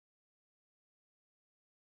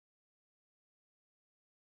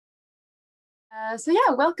So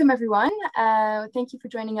yeah, welcome everyone. Thank you for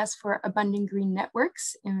joining us for Abundant Green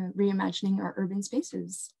Networks in Reimagining Our Urban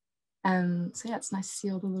Spaces. So yeah, it's nice to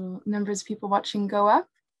see all the little numbers of people watching go up.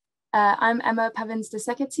 I'm Emma Pavans de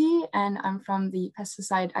Ceccatty, and I'm from the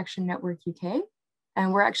Pesticide Action Network UK.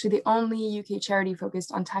 And we're actually the only UK charity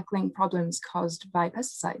focused on tackling problems caused by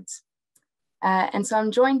pesticides. And so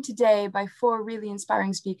I'm joined today by 4 really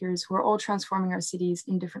inspiring speakers who are all transforming our cities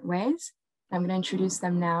in different ways. I'm going to introduce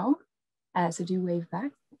them now. So do wave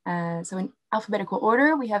back. So in alphabetical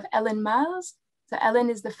order, we have Ellen Miles. So Ellen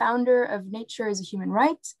is the founder of Nature is a Human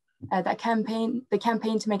Right, the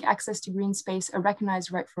campaign to make access to green space a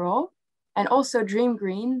recognized right for all. And also Dream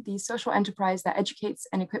Green, the social enterprise that educates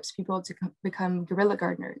and equips people to become guerrilla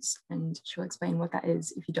gardeners. And she'll explain what that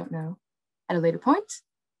is if you don't know at a later point.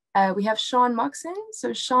 We have Siân Moxon.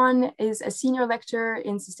 So Siân is a senior lecturer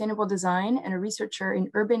in sustainable design and a researcher in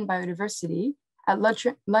urban biodiversity at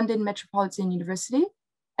London Metropolitan University,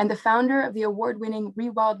 and the founder of the award-winning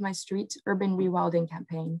Rewild My Street urban rewilding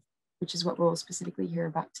campaign, which is what we'll specifically hear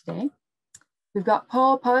about today. We've got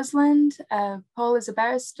Powlesland. Paul is a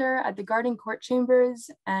barrister at the Garden Court Chambers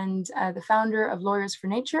and the founder of Lawyers for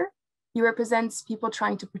Nature. He represents people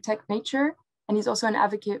trying to protect nature, and he's also an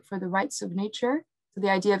advocate for the rights of nature, so the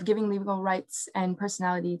idea of giving legal rights and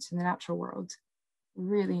personality to the natural world.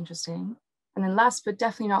 Really interesting. And then last but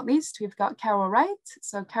definitely not least, we've got Carole Wright.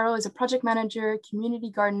 So Carole is a project manager, community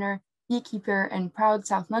gardener, beekeeper, and proud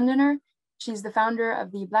South Londoner. She's the founder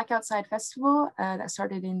of the Blak Outside festival that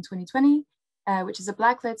started in 2020, which is a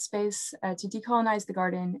Black-led space to decolonize the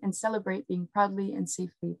garden and celebrate being proudly and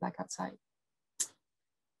safely Black outside.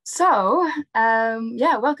 So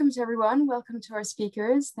yeah, welcome to everyone. Welcome to our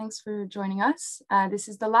speakers. Thanks for joining us. This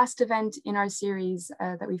is the last event in our series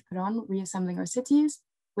that we've put on, Reassembling Our Cities,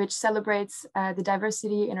 which celebrates the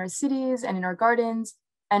diversity in our cities and in our gardens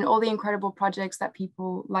and all the incredible projects that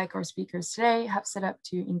people like our speakers today have set up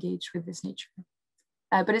to engage with this nature.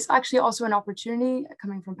 But it's actually also an opportunity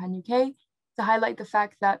coming from Pan UK to highlight the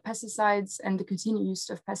fact that pesticides and the continued use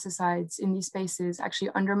of pesticides in these spaces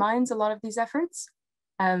actually undermines a lot of these efforts.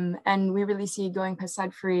 And we really see going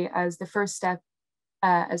pesticide-free as the first step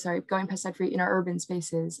going pesticide-free in our urban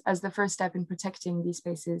spaces as the first step in protecting these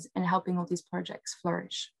spaces and helping all these projects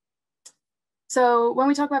flourish. So when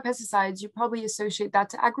we talk about pesticides, you probably associate that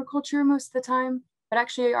to agriculture most of the time, but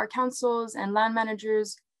actually our councils and land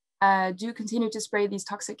managers do continue to spray these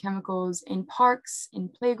toxic chemicals in parks, in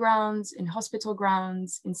playgrounds, in hospital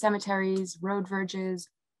grounds, in cemeteries, road verges,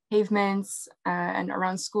 pavements, and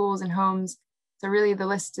around schools and homes. So really the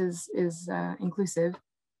list is inclusive.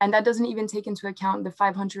 And that doesn't even take into account the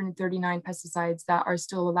 539 pesticides that are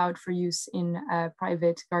still allowed for use in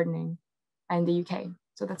private gardening in the UK.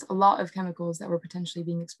 So that's a lot of chemicals that we're potentially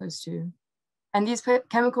being exposed to. And these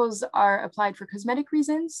chemicals are applied for cosmetic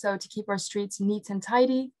reasons, so to keep our streets neat and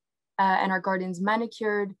tidy and our gardens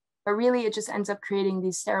manicured, but really it just ends up creating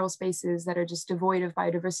these sterile spaces that are just devoid of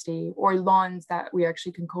biodiversity, or lawns that we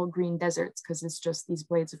actually can call green deserts because it's just these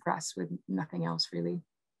blades of grass with nothing else really.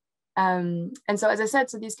 And so, as I said,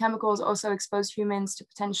 so these chemicals also expose humans to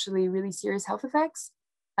potentially really serious health effects.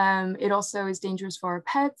 It also is dangerous for our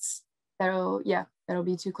pets. That'll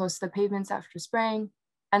be too close to the pavements after spraying.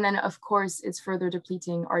 And then, of course, it's further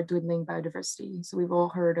depleting our dwindling biodiversity. So we've all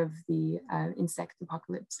heard of the insect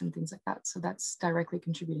apocalypse and things like that. So that's directly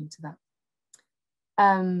contributing to that.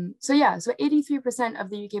 So 83% of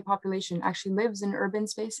the UK population actually lives in urban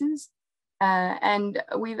spaces. And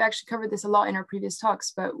we've actually covered this a lot in our previous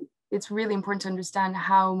talks, but it's really important to understand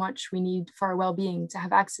how much we need for our well-being to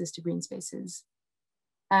have access to green spaces.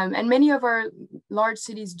 And many of our large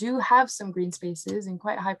cities do have some green spaces in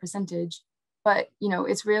quite a high percentage, but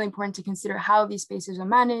it's really important to consider how these spaces are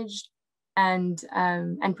managed and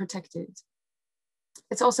protected.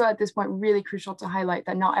 It's also at this point really crucial to highlight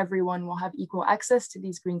that not everyone will have equal access to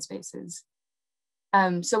these green spaces.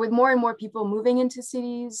 So with more and more people moving into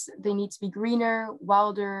cities, they need to be greener,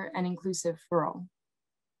 wilder, and inclusive for all.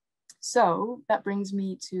 So that brings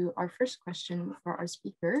me to our first question for our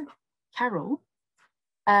speaker, Carole,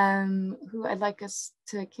 who I'd like us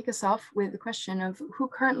to kick us off with the question of who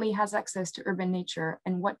currently has access to urban nature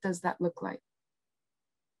and what does that look like?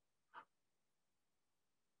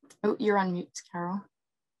 Oh, you're on mute, Carole.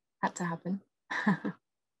 Had to happen.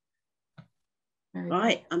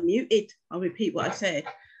 Right, I'm muted. I'll repeat what I said.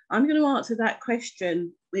 I'm going to answer that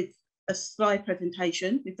question with a slide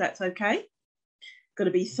presentation, if that's okay. Going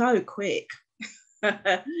to be so quick.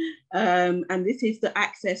 And this is the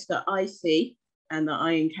access that I see and that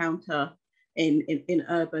I encounter in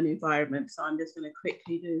urban environments. So I'm just going to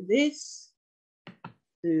quickly do this,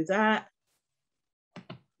 do that,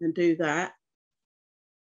 and do that.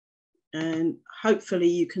 And hopefully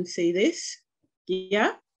you can see this.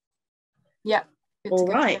 Yeah? Yeah. All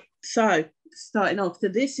right. So starting off, so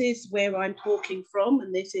this is where I'm talking from,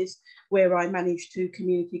 and this is where I manage 2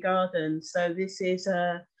 community gardens. So this is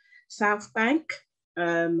South Bank,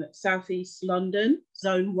 Southeast London,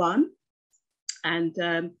 Zone 1. And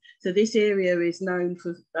so this area is known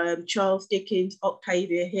for Charles Dickens,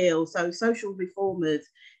 Octavia Hill, so social reformers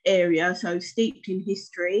area, so steeped in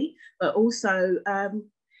history, but also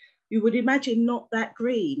you would imagine not that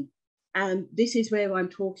green. And this is where I'm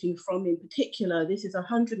talking from in particular. This is a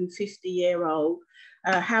 150-year-old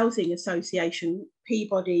housing association,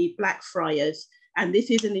 Peabody Blackfriars. And this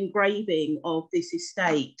is an engraving of this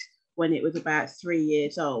estate when it was about 3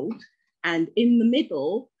 years old. And in the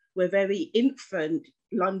middle were very infant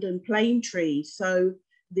London plane trees. So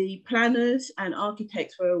the planners and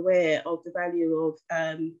architects were aware of the value of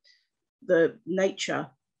the nature,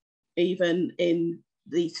 even in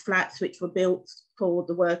these flats which were built for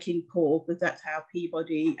the working poor, because that's how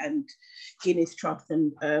Peabody and Guinness Trust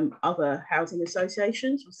and other housing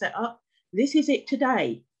associations were set up. This is it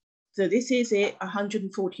today. So this is it,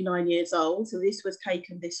 149 years old. So this was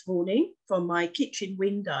taken this morning from my kitchen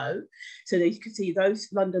window. So that you can see those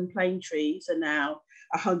London plane trees are now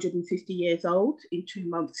 150 years old in 2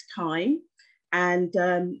 months' time. And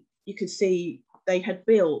you can see they had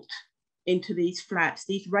built into these flats,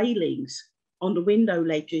 these railings on the window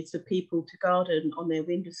ledges for people to garden on their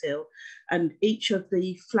windowsill. And each of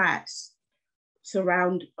the flats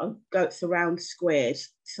surround squares.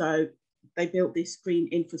 So they built this green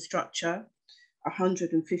infrastructure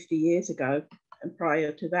 150 years ago and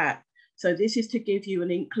prior to that. So this is to give you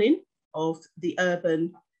an inkling of the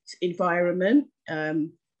urban environment,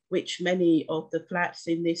 which many of the flats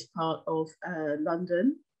in this part of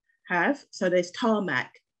London have. So there's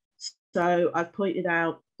tarmac. So I've pointed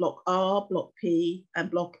out Block R, Block P,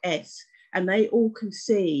 and Block S, and they all can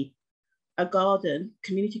see a garden,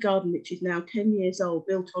 community garden, which is now 10 years old,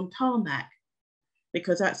 built on tarmac,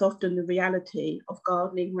 because that's often the reality of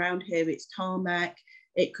gardening around here. It's tarmac.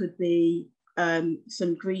 It could be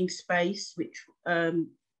some green space, which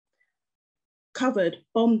covered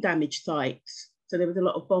bomb damage sites. So there was a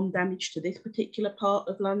lot of bomb damage to this particular part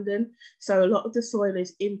of London. So a lot of the soil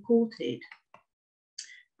is imported.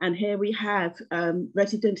 And here we have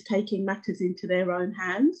residents taking matters into their own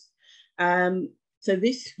hands. So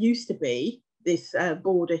this used to be, this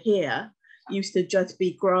border here, used to just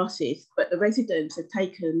be grasses, but the residents have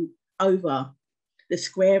taken over the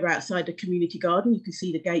square outside the community garden. You can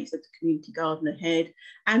see the gates of the community garden ahead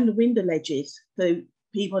and the window ledges. So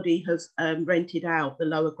Peabody has rented out the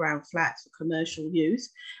lower ground flats for commercial use,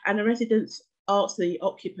 and the residents asked the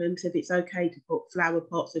occupants if it's okay to put flower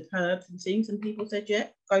pots with herbs and things, and people said, yeah,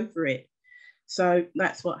 go for it. So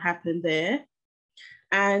that's what happened there.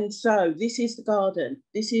 And so this is the garden.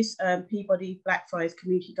 This is Peabody Blackfriars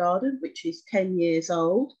Community Garden, which is 10 years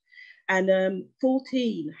old. And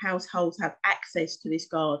 14 households have access to this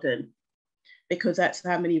garden, because that's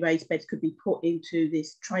how many raised beds could be put into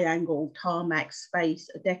this triangle tarmac space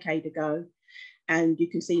a decade ago. And you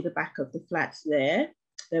can see the back of the flats there.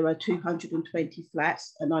 There are 220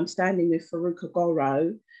 flats, and I'm standing with Farouk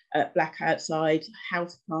Agoro at Blak Outside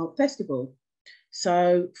Houseplant Festival.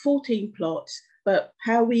 So 14 plots, but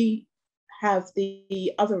how we have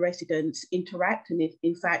the other residents interact, and if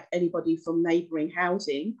in fact anybody from neighbouring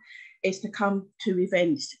housing, is to come to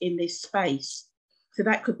events in this space. So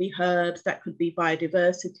that could be herbs, that could be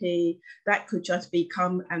biodiversity, that could just be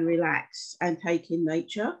come and relax and take in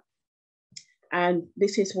nature. And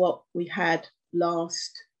this is what we had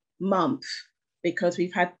last month, because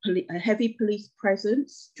we've had a heavy police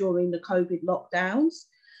presence during the COVID lockdowns.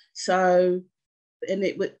 So, and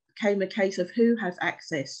it became a case of who has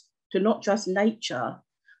access to not just nature,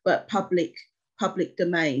 but public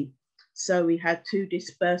domain. So we had 2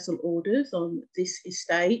 dispersal orders on this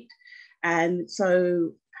estate. And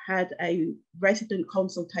so had a resident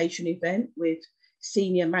consultation event with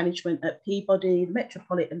senior management at Peabody, the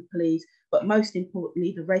Metropolitan Police, but most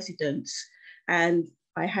importantly, the residents. And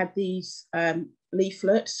I had these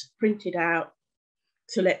leaflets printed out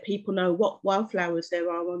to let people know what wildflowers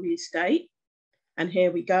there are on the estate. And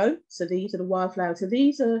here we go. So these are the wildflowers. So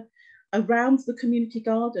these are around the community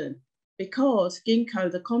garden, because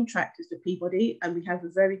Ginkgo, the contractors to Peabody, and we have a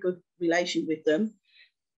very good relation with them,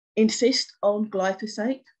 insist on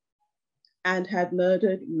glyphosate and had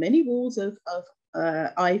murdered many walls of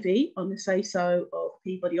ivy on the say-so of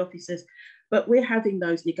Peabody officers. But we're having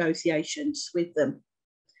those negotiations with them,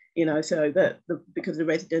 you know, so that because the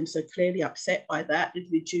residents are clearly upset by that, the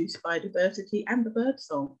reduced biodiversity and the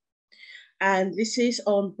birdsong. And this is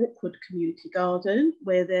on Brookwood Community Garden,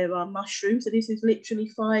 where there are mushrooms. So this is literally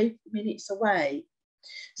 5 minutes away.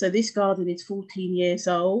 So this garden is 14 years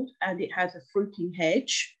old, and it has a fruiting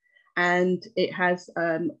hedge, and it has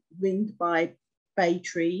ringed by bay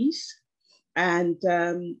trees, and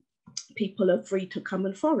people are free to come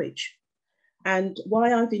and forage. And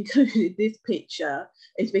why I've included this picture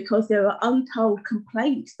is because there are untold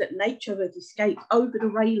complaints that nature has escaped over the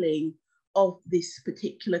railing of this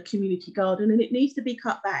particular community garden, and it needs to be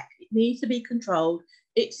cut back. It needs to be controlled.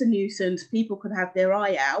 It's a nuisance. People can have their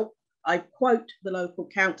eye out. I quote the local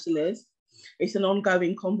councillors. It's an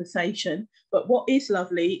ongoing conversation. But what is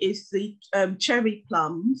lovely is the cherry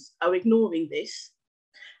plums are ignoring this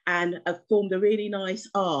and have formed a really nice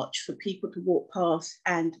arch for people to walk past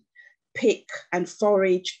and pick and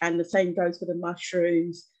forage, and the same goes for the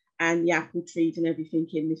mushrooms and the apple trees and everything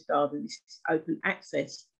in this garden. This is open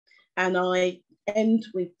access. And I end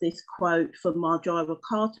with this quote from Marjara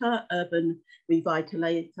Carter, Urban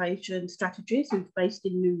Revitalization Strategist, who's based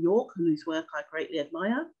in New York and whose work I greatly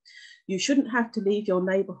admire. You shouldn't have to leave your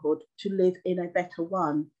neighborhood to live in a better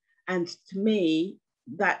one. And to me,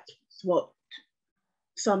 that's what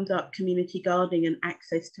sums up community gardening and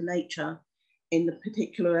access to nature in the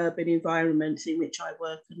particular urban environments in which I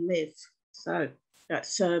work and live. So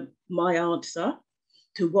that's my answer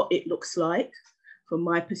to what it looks like from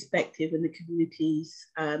my perspective in the communities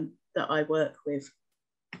that I work with.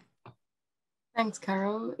 Thanks,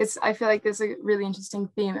 Carole. I feel like there's a really interesting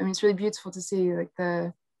theme. I mean, it's really beautiful to see like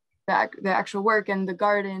the actual work and the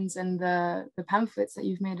gardens and the pamphlets that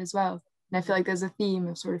you've made as well. And I feel like there's a theme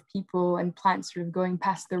of sort of people and plants sort of going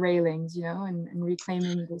past the railings, you know, and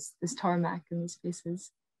reclaiming this tarmac and these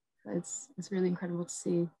spaces. It's really incredible to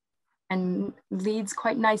see, and leads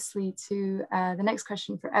quite nicely to the next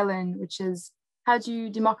question for Ellen, which is, how do you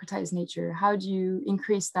democratize nature? How do you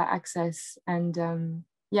increase that access and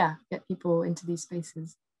get people into these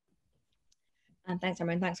spaces? And thanks,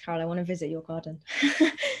 Emma, and thanks, Carole. I want to visit your garden.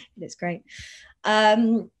 It's great.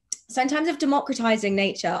 So in terms of democratizing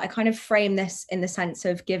nature, I kind of frame this in the sense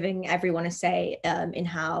of giving everyone a say in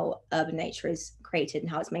how urban nature is created and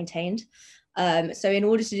how it's maintained. So in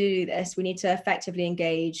order to do this, we need to effectively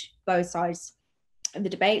engage both sides of the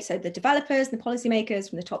debate. So the developers, the policymakers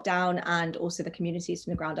from the top down, and also the communities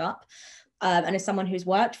from the ground up. And as someone who's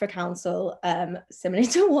worked for council, similar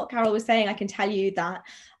to what Carole was saying, I can tell you that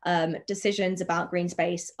decisions about green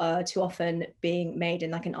space are too often being made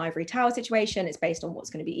in like an ivory tower situation. It's based on what's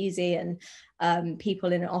going to be easy, and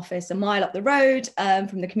people in an office a mile up the road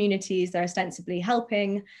from the communities they're ostensibly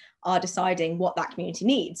helping are deciding what that community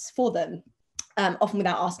needs for them. Often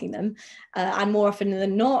without asking them, and more often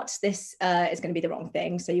than not, this is going to be the wrong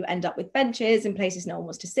thing. So you end up with benches in places no one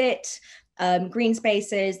wants to sit, green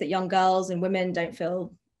spaces that young girls and women don't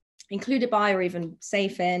feel included by or even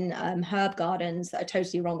safe in, herb gardens that are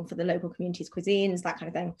totally wrong for the local community's cuisines, that kind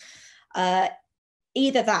of thing.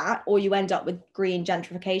 Either that, or you end up with green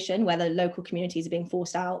gentrification, where the local communities are being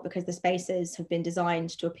forced out because the spaces have been designed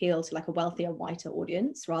to appeal to like a wealthier, whiter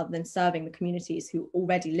audience, rather than serving the communities who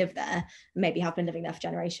already live there and maybe have been living there for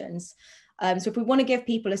generations. So if we want to give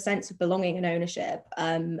people a sense of belonging and ownership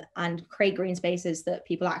and create green spaces that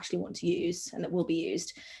people actually want to use and that will be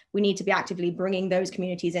used, we need to be actively bringing those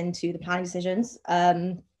communities into the planning decisions.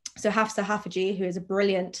 So Hafsa Hafaji, who is a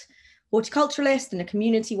brilliant horticulturalist and a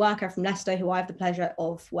community worker from Leicester, who I have the pleasure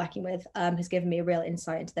of working with, has given me a real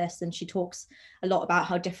insight into this. And she talks a lot about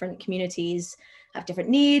how different communities have different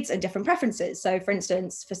needs and different preferences. So for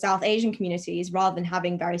instance, for South Asian communities, rather than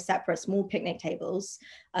having very separate small picnic tables,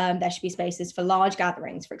 there should be spaces for large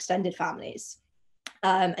gatherings for extended families.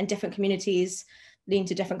 And different communities lean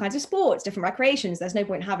to different kinds of sports, different recreations. There's no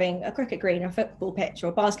point having a cricket green or a football pitch or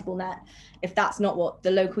a basketball net if that's not what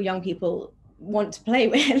the local young people want to play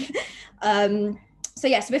with. So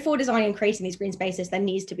before designing and creating these green spaces, there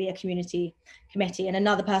needs to be a community committee. And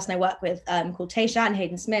another person I work with called Taysha and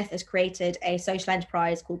Hayden Smith has created a social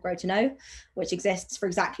enterprise called Grow to Know, which exists for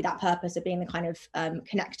exactly that purpose of being the kind of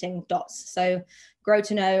connecting dots. So Grow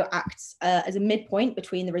to Know acts as a midpoint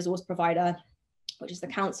between the resource provider, which is the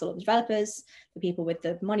council of the developers, the people with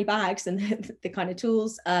the money bags and the kind of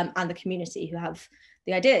tools, and the community who have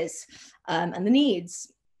the ideas and the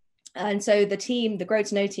needs. And so the team, the Grow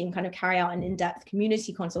to Know team, kind of carry out an in-depth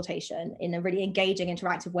community consultation in a really engaging,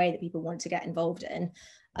 interactive way that people want to get involved in,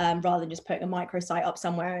 rather than just putting a microsite up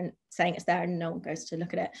somewhere and saying it's there and no one goes to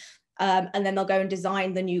look at it. And then they'll go and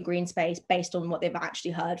design the new green space based on what they've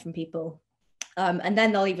actually heard from people. And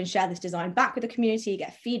then they'll even share this design back with the community,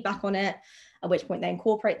 get feedback on it, at which point they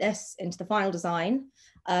incorporate this into the final design.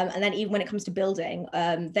 And then even when it comes to building,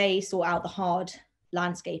 they sort out the hard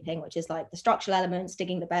landscaping, which is like the structural elements,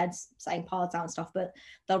 digging the beds, setting paths out and stuff, but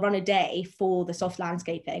they'll run a day for the soft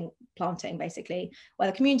landscaping, planting basically, where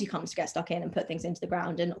the community comes to get stuck in and put things into the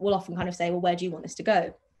ground. And we'll often kind of say, well, where do you want this to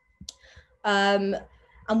go?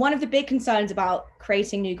 And one of the big concerns about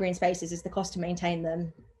creating new green spaces is the cost to maintain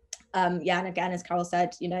them. And again, as Carole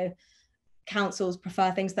said, you know, councils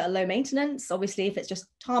prefer things that are low maintenance. Obviously, if it's just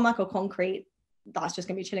tarmac or concrete, that's just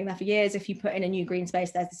going to be chilling there for years. If you put in a new green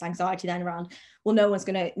space, there's this anxiety then around, well, no one's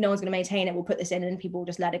going to maintain it. We'll put this in and people will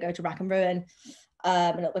just let it go to rack and ruin,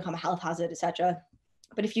 and it'll become a health hazard, etc.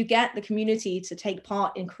 But if you get the community to take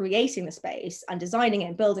part in creating the space and designing it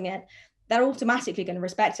and building it, they're automatically going to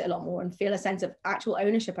respect it a lot more and feel a sense of actual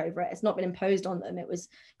ownership over it. It's not been imposed on them. It was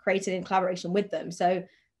created in collaboration with them. So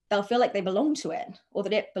they'll feel like they belong to it, or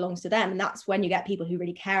that it belongs to them. And that's when you get people who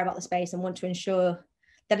really care about the space and want to ensure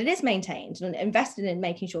that it is maintained and invested in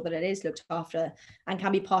making sure that it is looked after and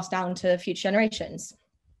can be passed down to future generations.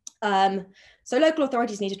 So local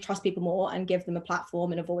authorities need to trust people more and give them a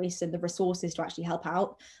platform and a voice and the resources to actually help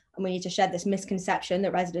out. And we need to shed this misconception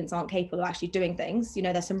that residents aren't capable of actually doing things. You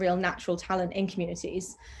know, there's some real natural talent in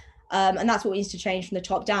communities. And that's what we need to change from the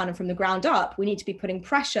top down, and from the ground up. We need to be putting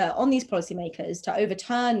pressure on these policymakers to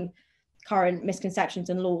overturn current misconceptions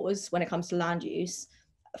and laws when it comes to land use.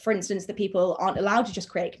 For instance, that people aren't allowed to just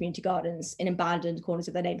create community gardens in abandoned corners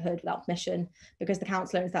of their neighbourhood without permission because the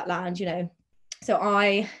council owns that land, you know. So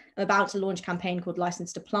I am about to launch a campaign called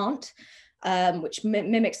License to Plant, which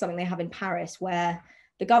mimics something they have in Paris, where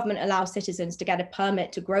the government allows citizens to get a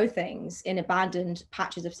permit to grow things in abandoned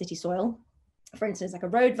patches of city soil. For instance, like a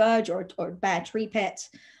road verge or a bare tree pit,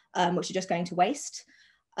 which are just going to waste.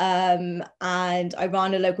 And I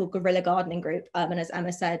run a local guerrilla gardening group. And as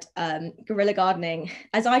Emma said, guerrilla gardening,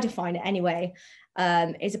 as I define it anyway,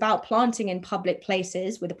 is about planting in public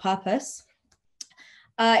places with a purpose.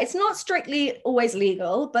 It's not strictly always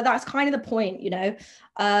legal, but that's kind of the point, you know.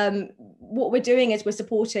 What we're doing is we're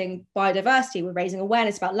supporting biodiversity, we're raising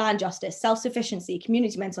awareness about land justice, self-sufficiency,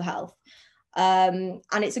 community mental health. And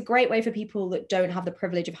it's a great way for people that don't have the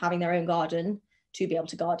privilege of having their own garden to be able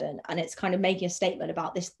to garden. And it's kind of making a statement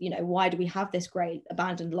about this, you know, why do we have this great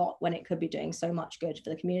abandoned lot when it could be doing so much good for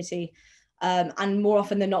the community? And more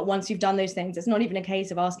often than not, once you've done those things, it's not even a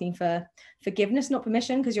case of asking for forgiveness, not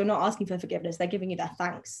permission, because you're not asking for forgiveness. They're giving you their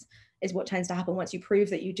thanks, is what tends to happen once you prove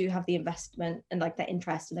that you do have the investment and like the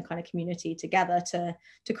interest in the kind of community together to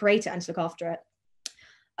create it and to look after it.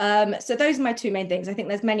 So those are my two main things. I think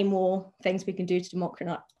there's many more things we can do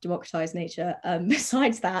to democratize nature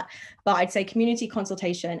besides that, but I'd say community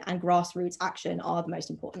consultation and grassroots action are the most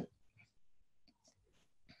important.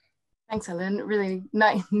 Thanks, Ellen. Really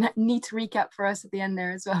neat recap for us at the end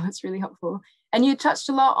there as well. It's really helpful. And you touched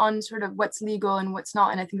a lot on sort of what's legal and what's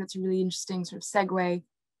not. And I think that's a really interesting sort of segue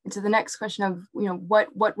into the next question of, you know,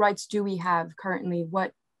 what rights do we have currently?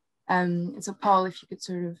 And so Paul, if you could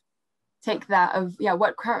sort of take that of, yeah,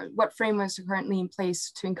 what frameworks are currently in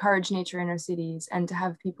place to encourage nature in our cities and to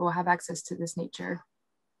have people have access to this nature?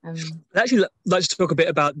 I'd actually like to talk a bit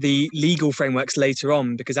about the legal frameworks later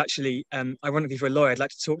on, because actually, ironically for a lawyer, I'd like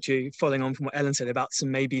to talk to you, following on from what Ellen said, about some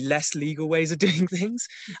maybe less legal ways of doing things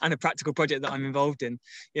and a practical project that I'm involved in.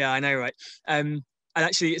 Yeah, I know, right? And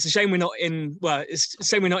actually, it's a shame we're not in, it's a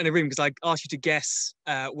shame we're not in a room, because I asked you to guess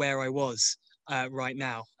where I was right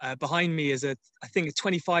now. Behind me is I think a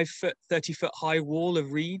 25-foot, 30-foot high wall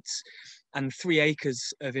of reeds and 3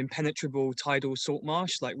 acres of impenetrable tidal salt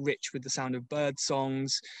marsh, like rich with the sound of bird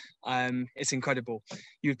songs. It's incredible.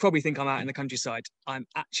 You would probably think I'm out in the countryside. I'm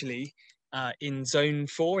actually in Zone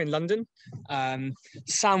 4 in London,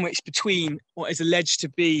 sandwiched between what is alleged to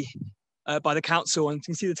be by the council, and you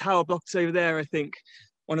can see the tower blocks over there, I think,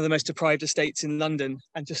 one of the most deprived estates in London,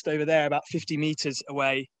 and just over there, about 50 meters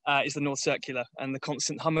away, is the North Circular and the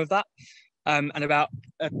constant hum of that. And about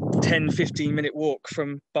a 10-15 minute walk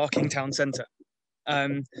from Barking Town Centre.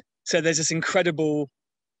 So there's this incredible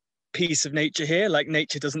piece of nature here. Like,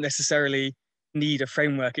 nature doesn't necessarily need a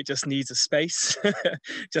framework, it just needs a space,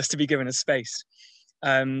 just to be given a space.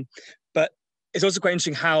 But it's also quite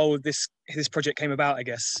interesting how this project came about, I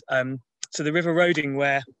guess. So the River Roding,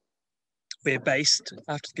 where we're based,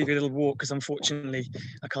 I have to give you a little walk because unfortunately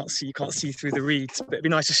you can't see through the reeds, but it'd be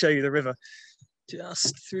nice to show you the river.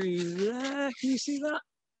 Just through there, can you see that?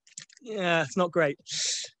 Yeah, it's not great,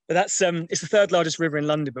 but that's it's the 3rd largest river in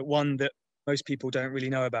London, but one that most people don't really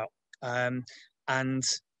know about. And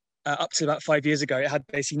up to about 5 years ago, it had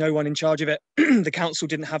basically no one in charge of it. The council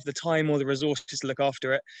didn't have the time or the resources to look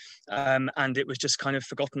after it, and it was just kind of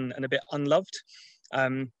forgotten and a bit unloved.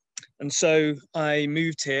 And so I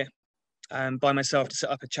moved here by myself to set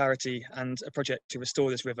up a charity and a project to restore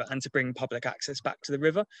this river and to bring public access back to the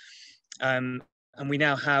river. And we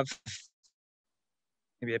now have,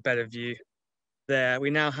 maybe a better view there, we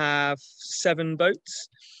now have 7 boats,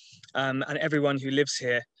 and everyone who lives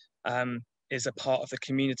here is a part of the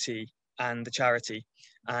community and the charity.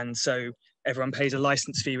 And so everyone pays a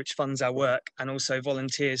license fee which funds our work, and also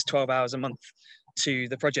volunteers 12 hours a month to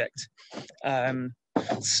the project.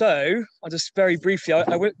 So I'll just very briefly,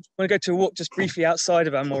 I want to go to a walk just briefly outside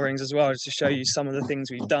of our moorings as well, just to show you some of the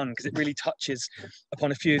things we've done, because it really touches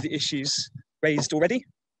upon a few of the issues raised already.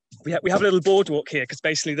 We have a little boardwalk here, because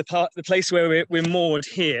basically the place where we're moored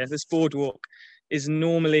here, this boardwalk, is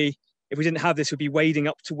normally, if we didn't have this, would be wading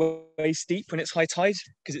up to waist deep when it's high tide,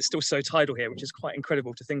 because it's still so tidal here, which is quite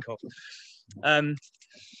incredible to think of.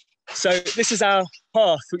 So this is our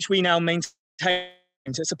path, which we now maintain.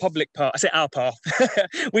 So it's a public path. I say our path.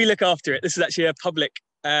 We look after it. This is actually a public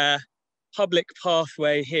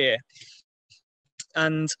pathway here.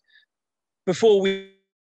 And before we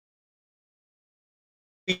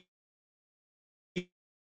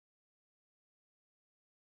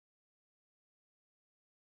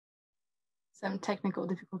some technical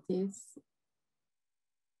difficulties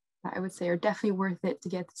that I would say are definitely worth it to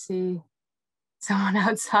get to see someone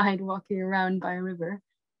outside walking around by a river.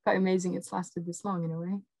 Quite amazing it's lasted this long in a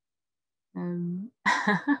way.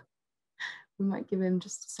 We might give him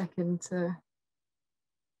just a second to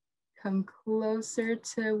come closer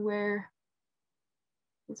to where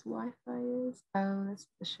his Wi-Fi is. Oh, that's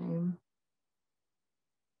a shame.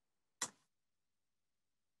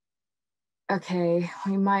 Okay,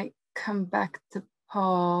 we might come back to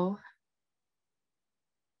Paul.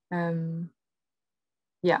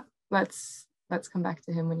 Yeah, let's come back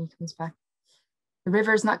to him when he comes back. The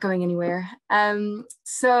river's not going anywhere.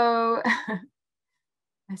 So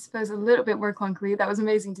I suppose a little bit more clunkily, that was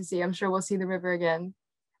amazing to see. I'm sure we'll see the river again.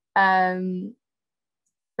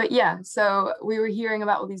 But yeah, so we were hearing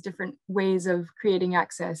about all these different ways of creating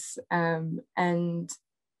access. And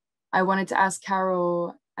I wanted to ask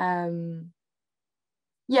Carole,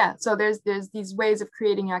 yeah, so there's these ways of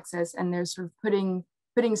creating access, and there's sort of putting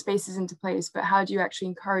spaces into place, but how do you actually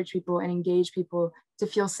encourage people and engage people to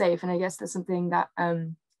feel safe? And I guess that's something that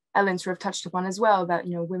Ellen sort of touched upon as well, that,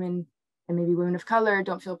 you know, women and maybe women of color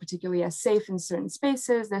don't feel particularly as safe in certain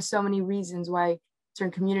spaces. There's so many reasons why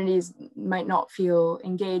certain communities might not feel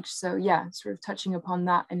engaged. So yeah, sort of touching upon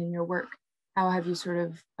that, and in your work, how have you sort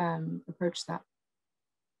of approached that?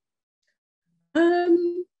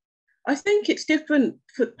 I think it's different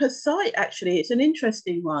per site, actually. It's an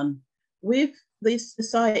interesting one. With this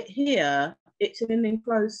site here, it's in an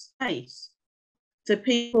enclosed space. So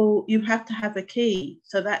people, you have to have a key.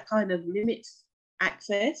 So that kind of limits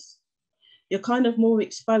access. You're kind of more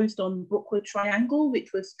exposed on Brookwood Triangle,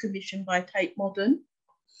 which was commissioned by Tate Modern.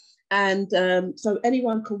 And so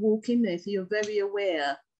anyone can walk in there. So you're very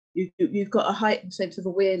aware. You've got a heightened sense of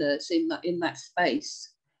awareness in that space.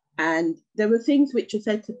 And there were things which are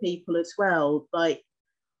said to people as well, like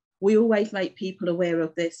we always make people aware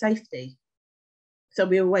of their safety. So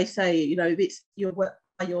we always say, you know, if it's your work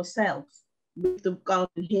by yourself, with the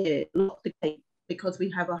garden here, lock the gate, because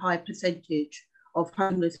we have a high percentage of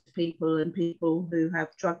homeless people and people who have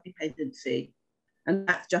drug dependency. And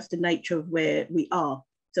that's just the nature of where we are.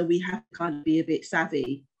 So we have to kind of be a bit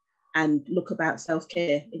savvy and look about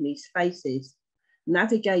self-care in these spaces.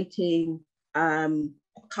 Navigating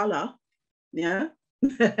colour, yeah,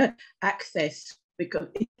 access, because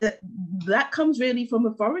that comes really from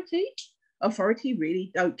authority. Authority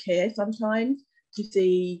really don't care sometimes to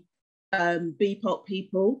see BIPOC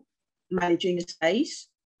people managing a space.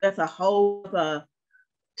 That's a whole other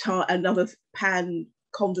another pan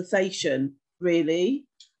conversation, really,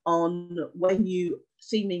 on when you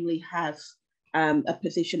seemingly have a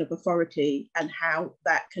position of authority and how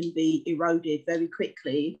that can be eroded very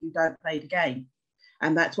quickly if you don't play the game.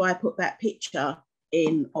 And that's why I put that picture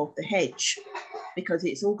in of the hedge, because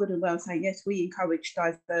it's all good and well saying, yes, we encourage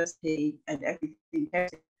diversity and everything,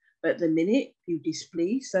 but the minute you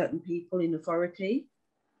displease certain people in authority,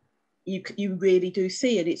 you really do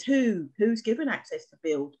see it. It's who's given access to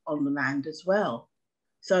build on the land as well.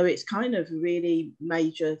 So it's kind of a really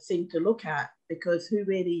major thing to look at, because who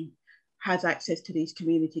really has access to these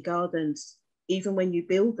community gardens, even when you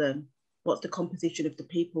build them? What's the composition of the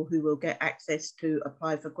people who will get access to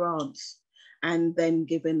apply for grants and then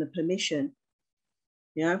given the permission?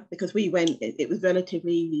 Yeah, because we went, it was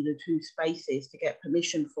relatively easy, the 2 spaces to get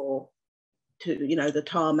permission for, to, you know, the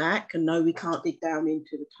tarmac, and no, we can't dig down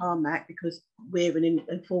into the tarmac because we're in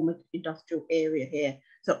a former industrial area here.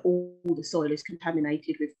 So all the soil is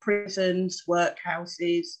contaminated with prisons,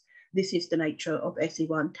 workhouses, this is the nature of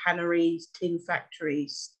SE1, tanneries, tin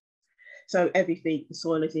factories. So everything, the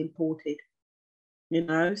soil is imported, you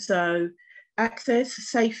know. So access,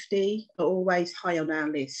 safety are always high on our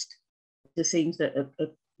list. The things that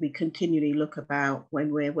we continually look about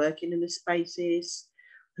when we're working in the spaces,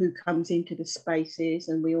 who comes into the spaces,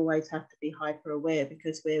 and we always have to be hyper aware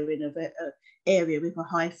because we're in a area with a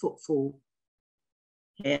high footfall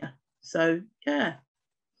here. So yeah,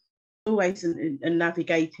 always a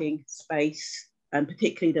navigating space, and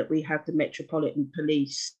particularly that we have the Metropolitan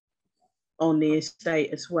Police on the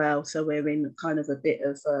estate as well. So we're in kind of a bit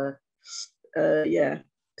of a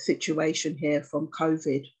situation here from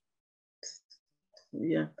COVID.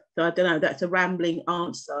 Yeah, so I don't know, that's a rambling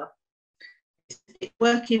answer. It's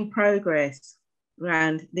work in progress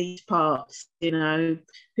around these parts, you know,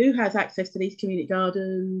 who has access to these community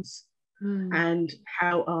gardens and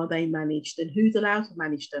how are they managed and who's allowed to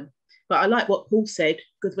manage them. But I like what Paul said,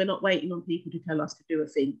 because we're not waiting on people to tell us to do a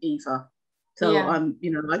thing either. So I'm,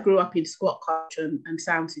 you know, I grew up in squat culture and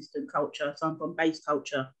sound system culture, so I'm from bass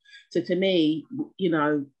culture. So to me, you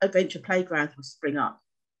know, adventure playgrounds will spring up.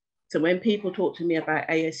 So when people talk to me about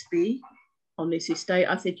ASB on this estate,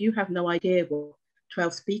 I said, you have no idea what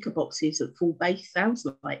 12 speaker boxes at full bass sounds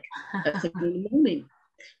like at 7 in the morning.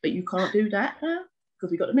 But you can't do that now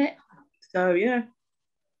because we got the net. So yeah.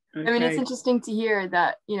 Okay. I mean, it's interesting to hear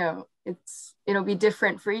that, you know, it'll be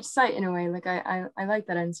different for each site in a way. Like I like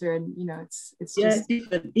that answer, and you know, it's just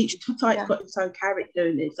different. Each site's got its own character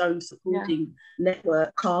and its own supporting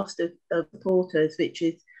network, cast of supporters, which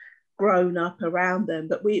is grown up around them.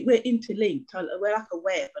 But we're interlinked. We're like a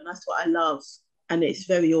web, and that's what I love. And it's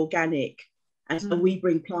very organic. And so we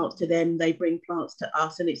bring plants to them, they bring plants to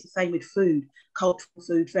us, and it's the same with food. Cultural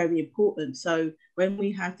food, very important. So when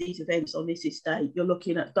we have these events on this estate, you're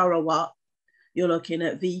looking at Dorawat, you're looking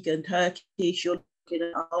at vegan Turkish, you're looking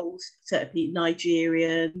at a whole set of people,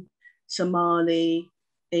 Nigerian, Somali,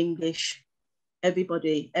 English,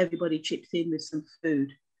 everybody chips in with some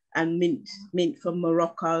food. And mint from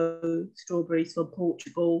Morocco, strawberries from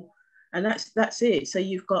Portugal, and that's it. So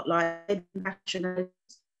you've got like nationals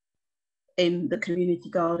in the community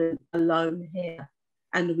garden alone here,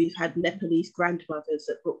 and we've had Nepalese grandmothers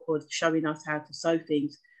at Brookwood showing us how to sew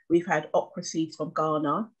things. We've had okra seeds from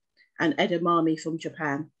Ghana and edamame from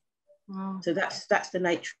Japan. Wow. So that's the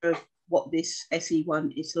nature of what this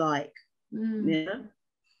SE1 is like. Yeah,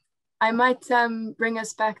 I might bring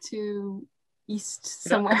us back to east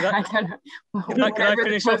somewhere. I don't know. Can I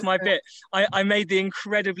finish off my bit? I made the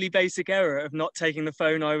incredibly basic error of not taking the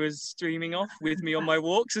phone I was streaming off with me on my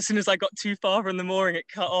walks. As soon as I got too far from the mooring, it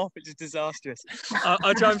cut off. It's just disastrous.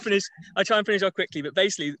 I'll try and finish off quickly. But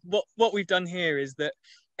basically, what we've done here is that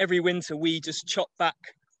every winter we just chop back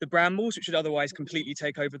the brambles, which would otherwise completely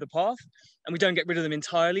take over the path, and we don't get rid of them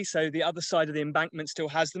entirely. So the other side of the embankment still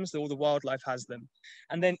has them, so all the wildlife has them.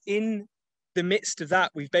 And then in the midst of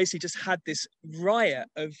that, we've basically just had this riot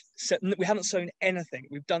of, we haven't sown anything.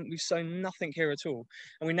 We've sown nothing here at all.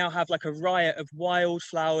 And we now have like a riot of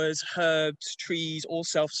wildflowers, herbs, trees, all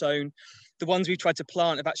self-sown. The ones we've tried to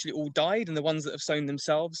plant have actually all died, and the ones that have sown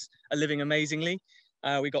themselves are living amazingly.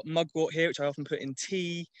 We got mugwort here, which I often put in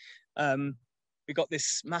tea. We got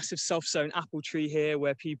this massive self-sown apple tree here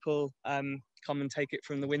where people come and take it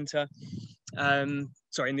from the winter, in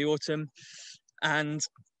the autumn. And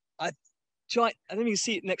I don't even you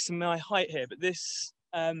see it next to my height here, but this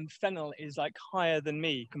fennel is like higher than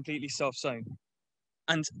me, completely self-sown.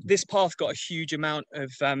 And this path got a huge amount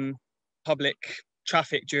of public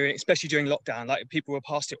traffic especially during lockdown. Like people were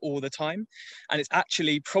past it all the time. And it's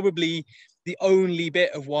actually probably the only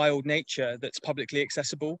bit of wild nature that's publicly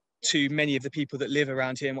accessible to many of the people that live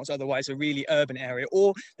around here in what's otherwise a really urban area.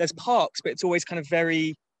 Or there's parks, but it's always kind of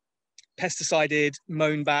very pesticided,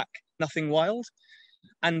 mown back, nothing wild.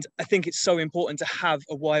 And I think it's so important to have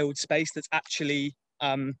a wild space that's actually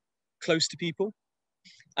close to people.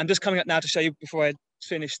 I'm just coming up now to show you, before I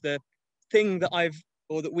finish, the thing that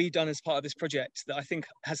we've done as part of this project that I think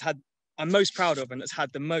I'm most proud of and that's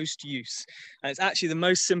had the most use. And it's actually the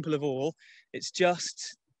most simple of all. It's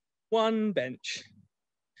just one bench,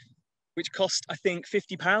 which cost, I think,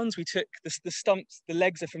 £50. We took the stumps, the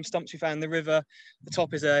legs are from stumps we found in the river. The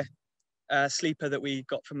top is a sleeper that we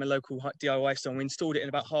got from a local DIY store. We installed it in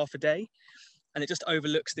about half a day, and it just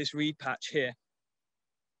overlooks this reed patch here.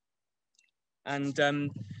 And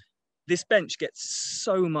this bench gets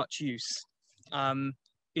so much use.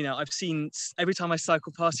 you know, I've seen, every time I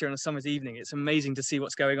cycle past here on a summer's evening, it's amazing to see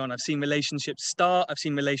what's going on. I've seen relationships start, I've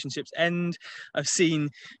seen relationships end, I've seen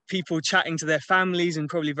people chatting to their families in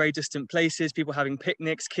probably very distant places, people having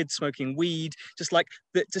picnics, kids smoking weed, just like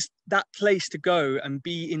just that place to go and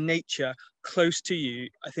be in nature close to you,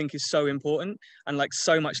 I think is so important. And like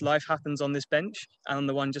so much life happens on this bench and on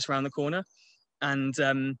the one just around the corner. And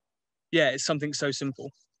yeah, it's something so simple.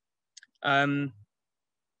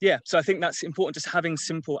 Yeah, so I think that's important, just having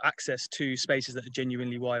simple access to spaces that are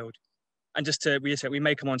genuinely wild. And just to reiterate, we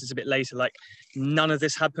may come on to this a bit later, like none of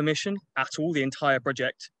this had permission at all, the entire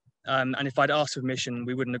project. And if I'd asked for permission,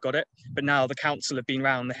 we wouldn't have got it. But now the council have been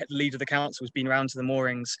around, the leader of the council has been around to the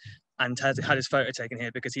moorings and had his photo taken here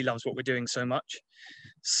because he loves what we're doing so much.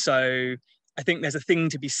 So I think there's a thing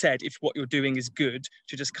to be said, if what you're doing is good,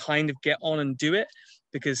 to just kind of get on and do it,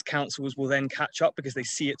 because councils will then catch up because they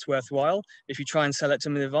see it's worthwhile. If you try and sell it to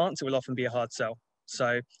them in advance, it will often be a hard sell.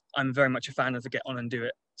 So I'm very much a fan of the get on and do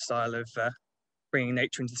it style of bringing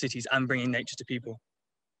nature into cities and bringing nature to people.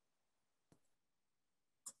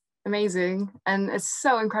 Amazing. And it's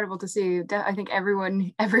so incredible to see. I think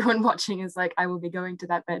everyone watching is like, I will be going to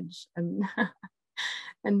that bench and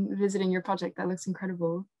and visiting your project. That looks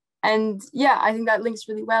incredible. And yeah, I think that links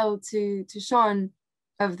really well to Siân,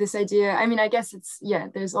 of this idea. I mean, I guess it's, yeah,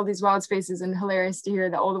 there's all these wild spaces, and hilarious to hear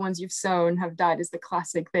that all the ones you've sown have died is the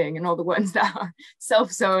classic thing, and all the ones that are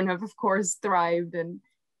self-sown have of course thrived and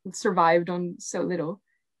survived on so little.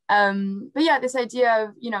 But yeah, this idea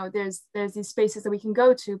of, you know, there's these spaces that we can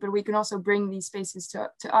go to, but we can also bring these spaces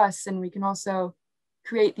to us, and we can also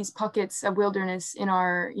create these pockets of wilderness in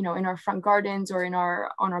our, you know, in our front gardens or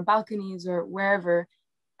on our balconies or wherever.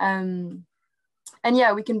 And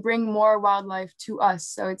yeah, we can bring more wildlife to us.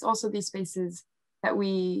 So it's also these spaces that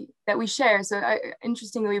we share. So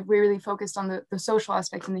interestingly, we really focused on the social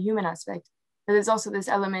aspect and the human aspect, but there's also this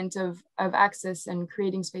element of access and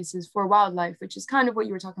creating spaces for wildlife, which is kind of what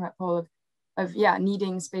you were talking about, Paul, of yeah,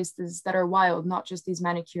 needing spaces that are wild, not just these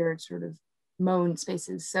manicured sort of mown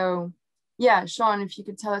spaces. So yeah, Siân, if you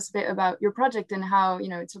could tell us a bit about your project and how, you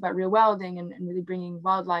know, it's about rewilding and really bringing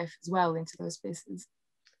wildlife as well into those spaces.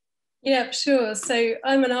 Yeah, sure. So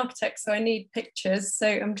I'm an architect, so I need pictures. So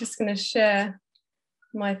I'm just going to share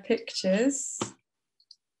my pictures.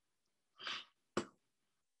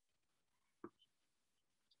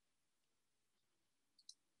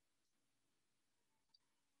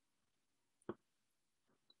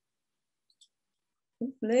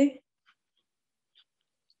 Hopefully.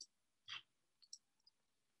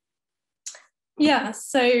 Yeah,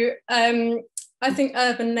 so I think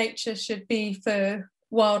urban nature should be for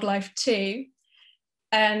wildlife too.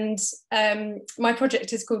 And my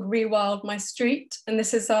project is called Rewild My Street. And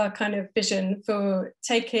this is our kind of vision for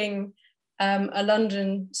taking a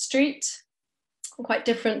London street, quite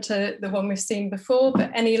different to the one we've seen before,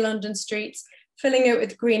 but any London streets, filling it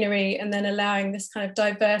with greenery and then allowing this kind of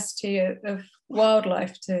diversity of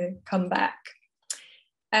wildlife to come back.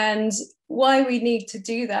 And why we need to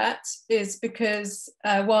do that is because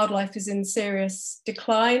wildlife is in serious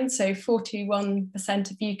decline. So 41%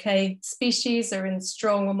 of UK species are in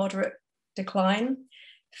strong or moderate decline.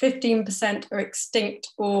 15% are extinct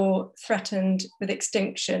or threatened with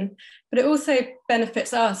extinction. But it also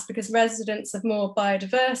benefits us because residents of more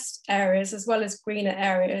biodiverse areas, as well as greener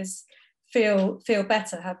areas, feel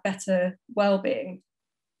better, have better well-being.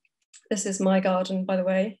 This is my garden, by the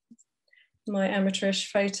way. My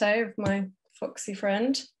amateurish photo of my foxy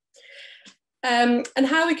friend. And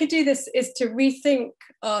how we could do this is to rethink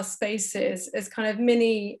our spaces as kind of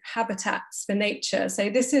mini habitats for nature. So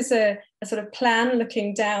this is a sort of plan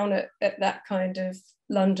looking down at that kind of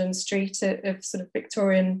London street of sort of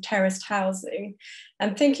Victorian terraced housing,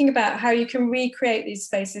 and thinking about how you can recreate these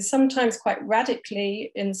spaces, sometimes quite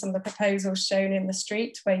radically in some of the proposals shown in the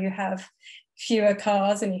street, where you have fewer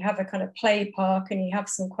cars and you have a kind of play park and you have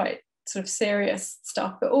some quite sort of serious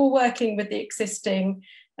stuff, but all working with the existing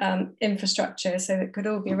infrastructure, so it could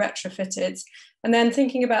all be retrofitted. And then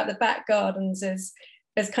thinking about the back gardens as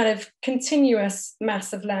kind of continuous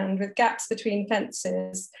mass of land with gaps between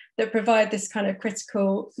fences that provide this kind of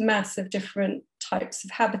critical mass of different types of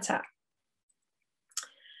habitat.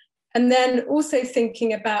 And then also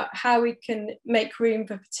thinking about how we can make room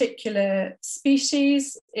for particular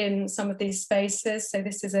species in some of these spaces. So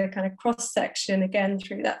this is a kind of cross section again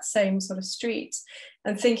through that same sort of street,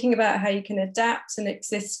 and thinking about how you can adapt an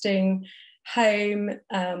existing home,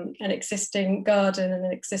 an existing garden and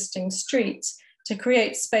an existing street to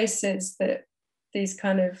create spaces that these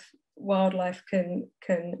kind of wildlife can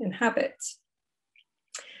inhabit.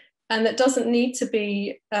 And that doesn't need to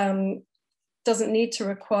be doesn't need to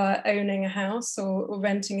require owning a house or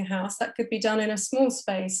renting a house. That could be done in a small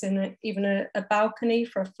space, in even a balcony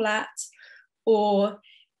for a flat, or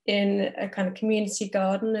in a kind of community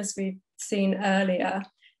garden, as we've seen earlier.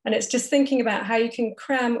 And it's just thinking about how you can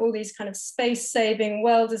cram all these kind of space-saving,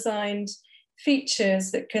 well-designed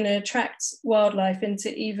features that can attract wildlife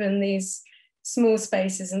into even these small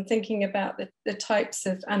spaces, and thinking about the types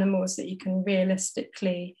of animals that you can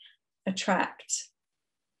realistically attract.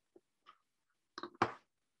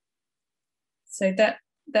 So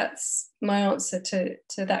that's my answer to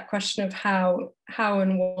that question of how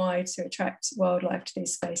and why to attract wildlife to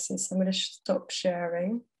these spaces. So I'm going to stop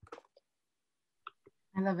sharing.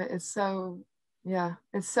 I love it. It's so, yeah,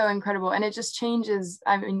 it's so incredible. And it just changes,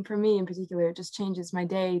 I mean, for me in particular, it just changes my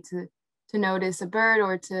day to notice a bird,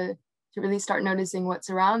 or to really start noticing what's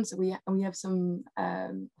around. So we have some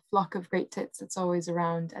flock of great tits that's always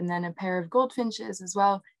around, and then a pair of goldfinches as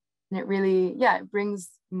well. And it really, yeah, it brings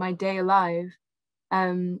my day alive.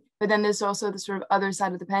 But then there's also the sort of other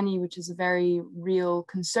side of the penny, which is a very real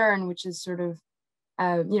concern, which is sort of,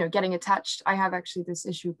 you know, getting attached. I have actually this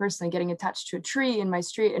issue personally, getting attached to a tree in my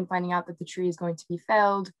street and finding out that the tree is going to be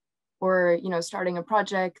felled, or, you know, starting a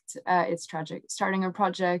project. It's tragic. Starting a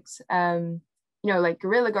project, you know, like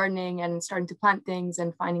guerrilla gardening, and starting to plant things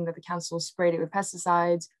and finding that the council sprayed it with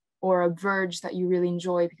pesticides, or a verge that you really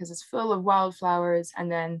enjoy because it's full of wildflowers, and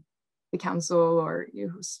then the council or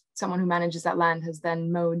someone who manages that land has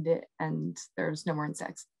then mowed it and there's no more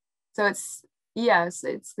insects. So it's, yes,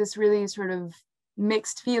 it's this really sort of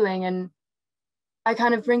mixed feeling. And it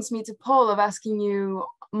kind of brings me to Paul, of asking you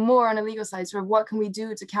more on a legal side, sort of what can we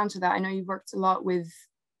do to counter that? I know you've worked a lot with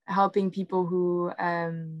helping people who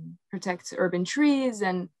protect urban trees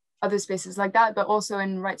and other spaces like that, but also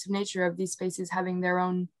in rights of nature, of these spaces having their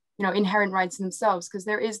own, you know, inherent rights in themselves, because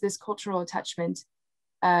there is this cultural attachment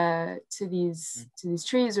to these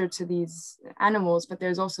trees or to these animals, but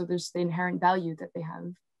there's the inherent value that they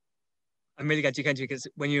have. I'm really glad you came to, because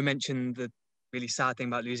when you mentioned the really sad thing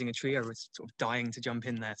about losing a tree, I was sort of dying to jump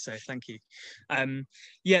in there. So thank you.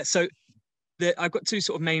 Yeah, so I've got two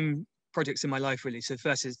sort of main projects in my life, really. So the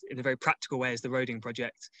first is, in a very practical way, is the roading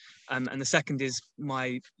project, and the second is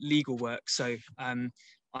my legal work. So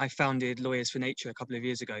I founded Lawyers for Nature a couple of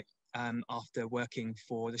years ago, after working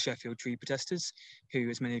for the Sheffield tree protesters, who,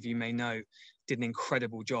 as many of you may know, did an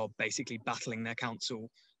incredible job basically battling their council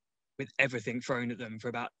with everything thrown at them for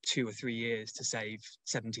about 2 or 3 years to save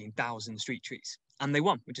 17,000 street trees. And they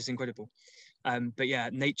won, which is incredible. But yeah,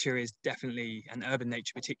 nature is definitely, and urban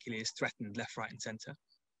nature particularly, is threatened left, right and centre.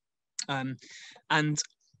 And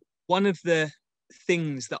one of the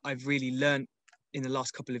things that I've really learned in the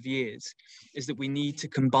last couple of years is that we need to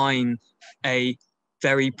combine a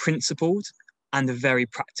very principled and a very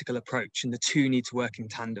practical approach, and the two need to work in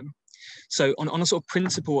tandem. So on a sort of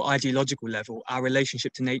principle ideological level, our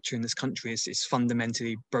relationship to nature in this country is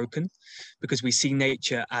fundamentally broken, because we see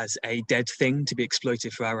nature as a dead thing to be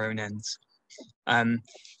exploited for our own ends.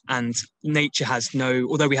 And nature has no,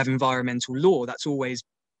 although we have environmental law, that's always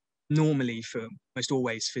normally almost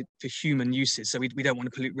always for human uses. So we don't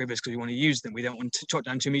want to pollute rivers because we want to use them. We don't want to chop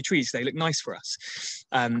down too many trees. They look nice for us.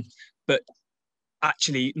 But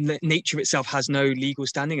actually, nature itself has no legal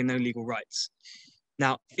standing and no legal rights.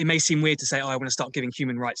 Now, it may seem weird to say, oh, I want to start giving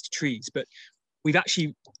human rights to trees, but we've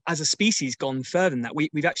actually, as a species, gone further than that.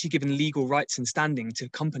 We've actually given legal rights and standing to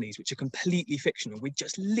companies which are completely fictional. We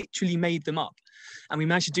just literally made them up. And we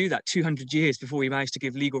managed to do that 200 years before we managed to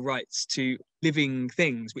give legal rights to living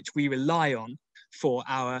things which we rely on for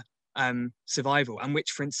our survival, and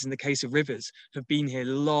which, for instance, in the case of rivers, have been here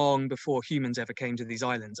long before humans ever came to these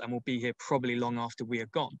islands, and will be here probably long after we are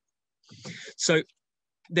gone. So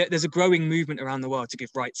there's a growing movement around the world to give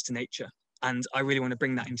rights to nature, and I really want to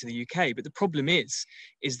bring that into the UK. But the problem is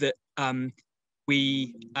that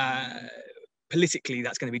politically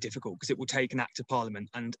that's going to be difficult, because it will take an act of parliament,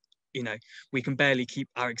 and you know, we can barely keep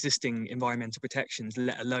our existing environmental protections,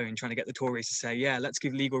 let alone trying to get the Tories to say, yeah, let's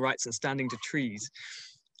give legal rights and standing to trees.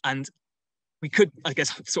 And we could, I guess,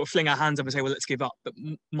 sort of fling our hands up and say, well, let's give up. But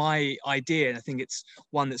my idea, and I think it's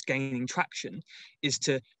one that's gaining traction, is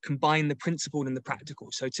to combine the principled and the practical.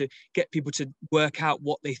 So to get people to work out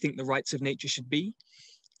what they think the rights of nature should be,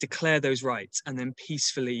 declare those rights, and then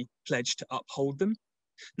peacefully pledge to uphold them.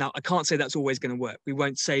 Now, I can't say that's always going to work. We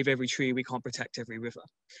won't save every tree, we can't protect every river.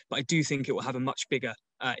 But I do think it will have a much bigger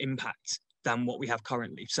impact than what we have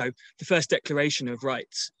currently. So the first declaration of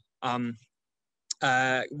rights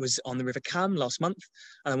was on the River Cam last month,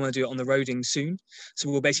 and I want to do it on the roading soon.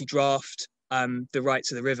 So we'll basically draft the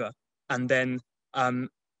rights of the river, and then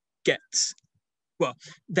well,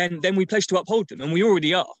 then we pledge to uphold them, and we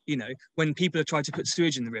already are. You know, when people have tried to put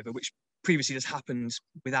sewage in the river, which previously just happened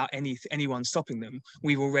without anyone stopping them,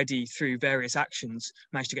 we've already, through various actions,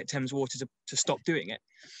 managed to get Thames Water to stop doing it.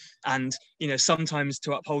 And you know, sometimes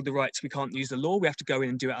to uphold the rights, we can't use the law; we have to go in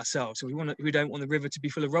and do it ourselves. So we don't want the river to be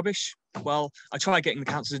full of rubbish. Well, I tried getting the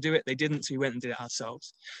council to do it; they didn't, so we went and did it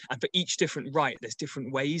ourselves. And for each different right, there's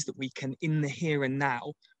different ways that we can, in the here and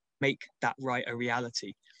now, make that right a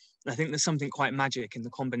reality. And I think there's something quite magic in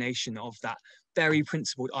the combination of that very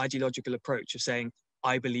principled ideological approach of saying,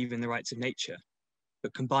 I believe in the rights of nature,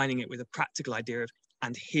 but combining it with a practical idea of,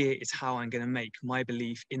 and here is how I'm going to make my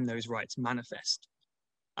belief in those rights manifest.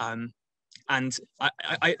 And I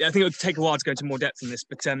think it would take a while to go into more depth in this,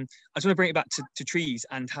 but I just want to bring it back to trees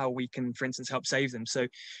and how we can, for instance, help save them. So,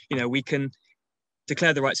 you know, we can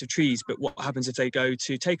declare the rights of trees, but what happens if they go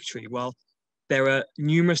to take a tree? Well, there are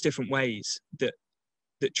numerous different ways that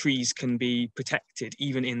trees can be protected,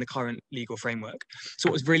 even in the current legal framework. So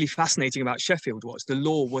what was really fascinating about Sheffield was the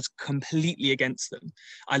law was completely against them.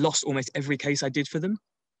 I lost almost every case I did for them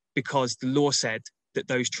because the law said that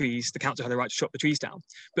those trees, the council had the right to chop the trees down.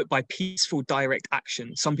 But by peaceful direct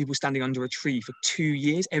action, some people standing under a tree for 2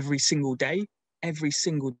 years, every single day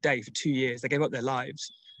for 2 years, they gave up their lives.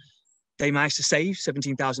 They managed to save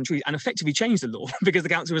 17,000 trees and effectively change the law because the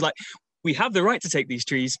council was like, we have the right to take these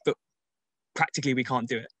trees, but practically we can't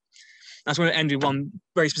do it. I just want to end with one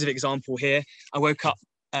very specific example here. I woke up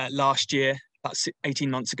last year, about 18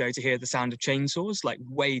 months ago, to hear the sound of chainsaws, like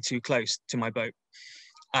way too close to my boat.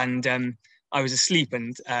 And I was asleep,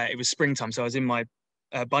 and it was springtime, so I was in my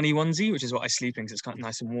bunny onesie, which is what I sleep in because it's kind of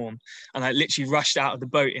nice and warm. And I literally rushed out of the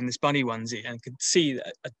boat in this bunny onesie and could see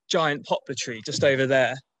a giant poplar tree just over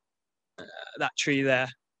there. That tree there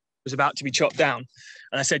was about to be chopped down.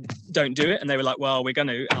 And I said, don't do it. And they were like, well, we're going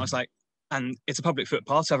to. And I was like, and it's a public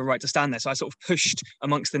footpath, so I have a right to stand there. So I sort of pushed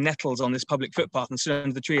amongst the nettles on this public footpath and stood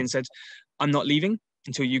under the tree and said, I'm not leaving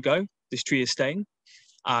until you go. This tree is staying.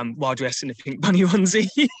 While dressed in a pink bunny onesie.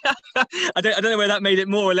 I don't know whether that made it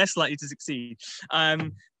more or less likely to succeed.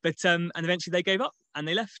 And eventually they gave up and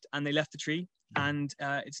they left the tree, and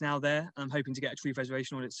it's now there. I'm hoping to get a tree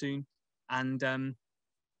preservation audit soon. And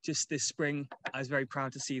just this spring, I was very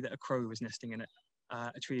proud to see that a crow was nesting in it,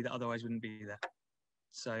 a tree that otherwise wouldn't be there.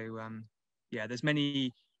 So yeah, there's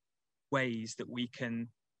many ways that we can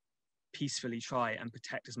peacefully try and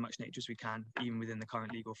protect as much nature as we can, even within the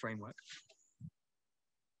current legal framework.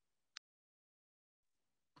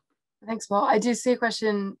 Thanks, Paul. I do see a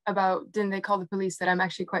question about, didn't they call the police, that I'm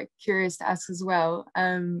actually quite curious to ask as well.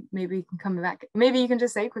 Maybe you can come back. Maybe you can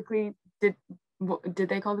just say quickly, did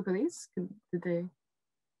they call the police? Did they?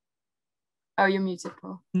 Oh, you're muted,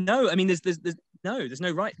 Paul. No, I mean, there's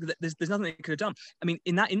no right. There's nothing they could have done. I mean,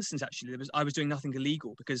 in that instance, actually, I was doing nothing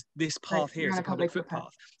illegal because this path here is a public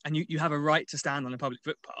footpath, and you have a right to stand on a public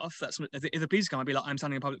footpath. That's if the police come and be like, I'm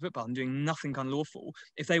standing on a public footpath and doing nothing unlawful.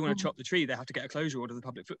 If they want to chop the tree, they have to get a closure order of the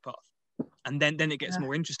public footpath, and then it gets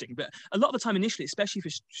more interesting. But a lot of the time, initially, especially for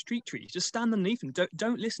street trees, just stand underneath them.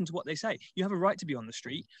 Don't listen to what they say. You have a right to be on the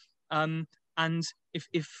street, and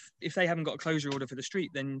if they haven't got a closure order for the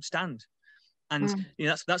street, then stand. And you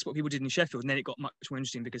know, that's what people did in Sheffield, and then it got much more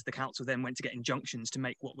interesting because the council then went to get injunctions to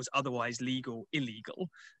make what was otherwise legal illegal,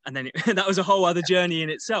 and then that was a whole other journey in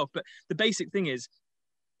itself. But the basic thing is,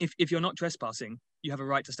 if you're not trespassing, you have a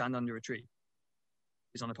right to stand under a tree.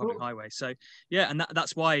 It's on a public highway. So yeah, and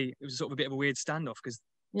that's why it was sort of a bit of a weird standoff because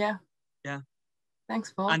yeah.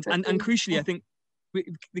 Thanks, Paul. And crucially, I think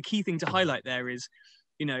the key thing to highlight there is,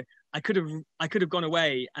 you know, I could have gone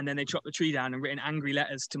away and then they chopped the tree down and written angry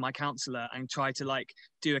letters to my councillor and tried to like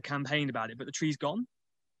do a campaign about it, but the tree's gone.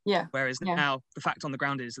 Yeah. Whereas now the fact on the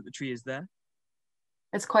ground is that the tree is there.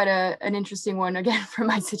 It's quite an interesting one again for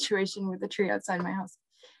my situation with the tree outside my house.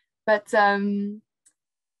 But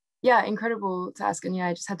yeah, incredible to ask. And yeah,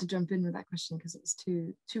 I just had to jump in with that question because it was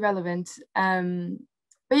too relevant.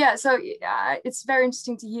 But yeah, so it's very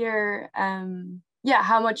interesting to hear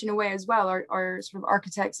how much in a way as well our sort of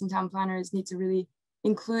architects and town planners need to really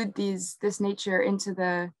include this nature into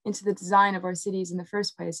the design of our cities in the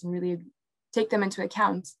first place and really take them into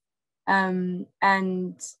account, and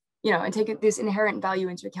you know, and take this inherent value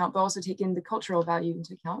into account, but also take in the cultural value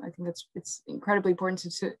into account. I think it's incredibly important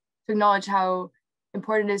to acknowledge how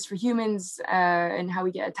important it is for humans and how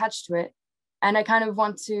we get attached to it. And I kind of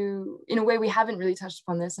want to, in a way, we haven't really touched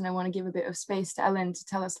upon this, and I want to give a bit of space to Ellen to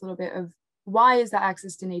tell us a little bit of why is that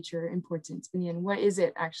access to nature important, and what is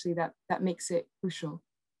it actually that makes it crucial?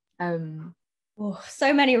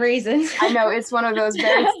 So many reasons. I know, it's one of those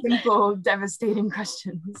very simple, devastating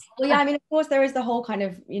questions. Well, yeah, I mean, of course, there is the whole kind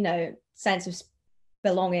of, you know, sense of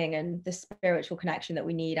belonging and the spiritual connection that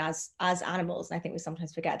we need as animals. And I think we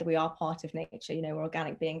sometimes forget that we are part of nature, you know, we're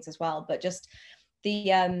organic beings as well. But just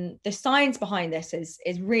the science behind this is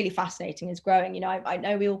really fascinating, is growing. You know, I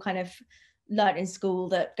know we all kind of learned in school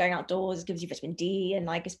that going outdoors gives you vitamin D and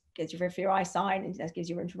like gives you for your eyesight and gives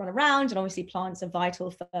you room to run around, and obviously plants are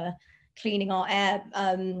vital for cleaning our air,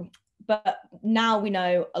 but now we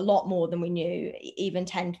know a lot more than we knew even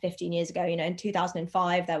 10 15 years ago. You know, in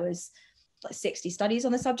 2005 there was like 60 studies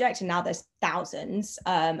on the subject, and now there's thousands,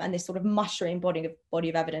 and this sort of mushroom body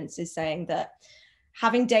of evidence is saying that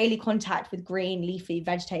having daily contact with green, leafy,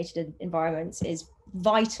 vegetated environments is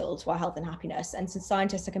vital to our health and happiness. And so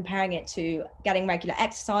scientists are comparing it to getting regular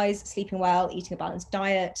exercise, sleeping well, eating a balanced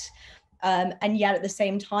diet. And yet at the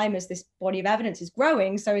same time as this body of evidence is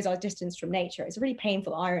growing, so is our distance from nature. It's a really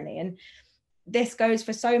painful irony. And this goes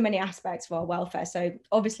for so many aspects of our welfare. So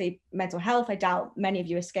obviously mental health, I doubt many of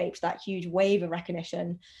you escaped that huge wave of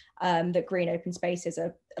recognition that green open spaces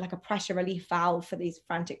are like a pressure relief valve for these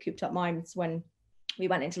frantic cooped up minds when we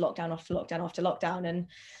went into lockdown after lockdown after lockdown. And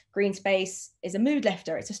green space is a mood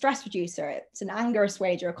lifter, it's a stress reducer, it's an anger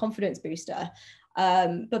assuager, a confidence booster.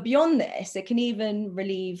 But beyond this, it can even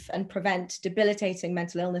relieve and prevent debilitating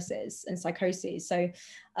mental illnesses and psychoses. So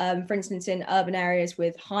for instance, in urban areas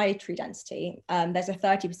with high tree density, there's a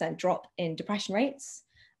 30% drop in depression rates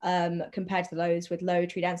compared to those with low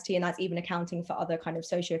tree density, and that's even accounting for other kind of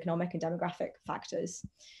socioeconomic and demographic factors.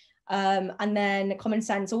 And then common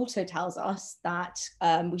sense also tells us that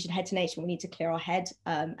we should head to nature when we need to clear our head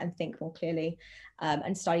and think more clearly.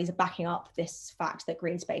 And studies are backing up this fact that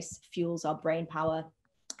green space fuels our brain power.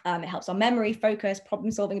 It helps our memory, focus,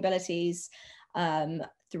 problem solving abilities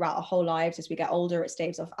throughout our whole lives. As we get older, it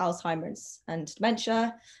staves off Alzheimer's and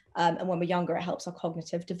dementia. And when we're younger, it helps our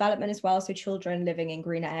cognitive development as well. So children living in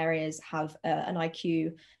greener areas have an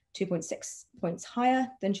IQ 2.6 points higher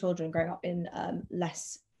than children growing up in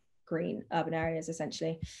less green urban areas,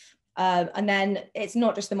 essentially. And then it's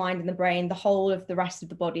not just the mind and the brain, the whole of the rest of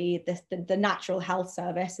the body, the natural health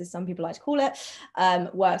service, as some people like to call it,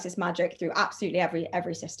 works its magic through absolutely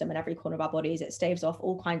every system and every corner of our bodies. It staves off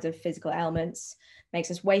all kinds of physical ailments, makes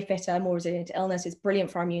us way fitter, more resilient to illness. It's brilliant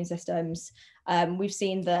for our immune systems. We've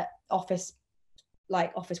seen that office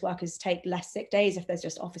workers take less sick days if there's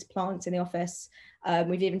just office plants in the office.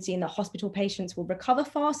 We've even seen that hospital patients will recover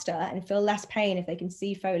faster and feel less pain if they can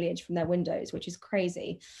see foliage from their windows, which is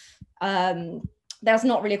crazy. There's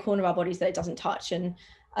not really a corner of our bodies that it doesn't touch. And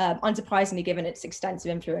unsurprisingly, given its extensive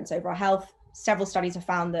influence over our health, several studies have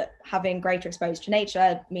found that having greater exposure to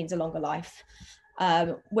nature means a longer life.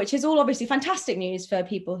 Which is all obviously fantastic news for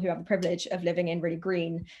people who have the privilege of living in really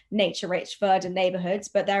green, nature-rich, verdant neighbourhoods.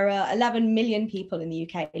 But there are 11 million people in the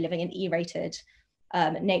UK living in E-rated,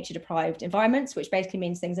 nature-deprived environments, which basically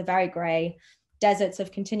means things are very grey, deserts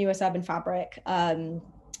of continuous urban fabric.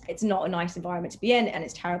 It's not a nice environment to be in, and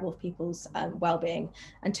it's terrible for people's well-being.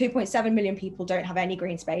 And 2.7 million people don't have any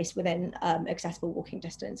green space within accessible walking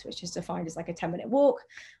distance, which is defined as like a 10-minute walk.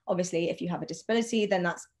 Obviously, if you have a disability, then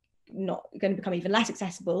that's not going to become even less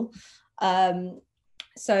accessible.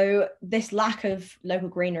 So this lack of local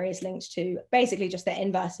greenery is linked to basically just the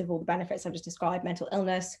inverse of all the benefits I've just described: mental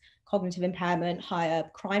illness, cognitive impairment, higher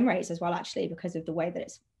crime rates as well, actually, because of the way that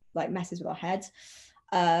it's like messes with our heads,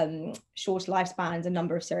 shorter lifespans, a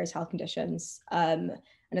number of serious health conditions. And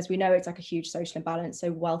as we know, it's like a huge social imbalance.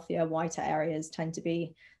 So wealthier, whiter areas tend to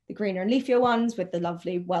be the greener and leafier ones with the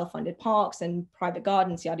lovely, well-funded parks and private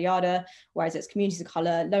gardens, yada, yada, whereas it's communities of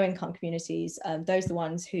colour, low-income communities, those are the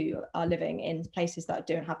ones who are living in places that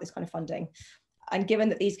don't have this kind of funding. And given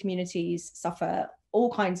that these communities suffer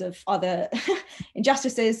all kinds of other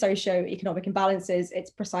injustices, socio-economic imbalances,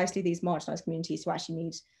 it's precisely these marginalised communities who actually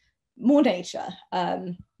need more nature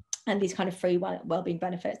and these kind of free well-being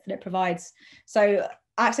benefits that it provides. So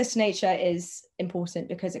access to nature is important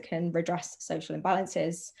because it can redress social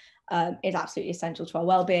imbalances. It's absolutely essential to our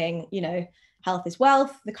well-being. You know, health is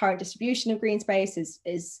wealth. The current distribution of green space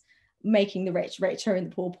is making the rich richer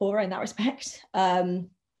and the poor poorer in that respect.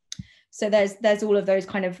 So there's all of those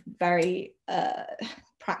kind of very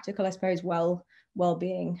practical, I suppose,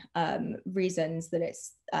 well-being reasons that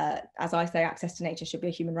it's, as I say, access to nature should be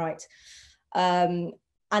a human right.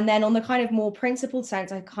 And then on the kind of more principled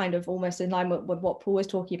sense, I kind of almost in line with what Paul was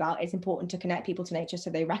talking about, it's important to connect people to nature so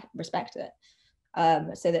they respect it,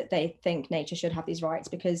 so that they think nature should have these rights,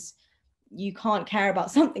 because you can't care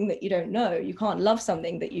about something that you don't know. You can't love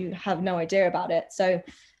something that you have no idea about it. So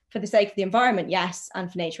for the sake of the environment, yes, and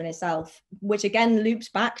for nature in itself, which again loops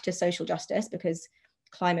back to social justice, because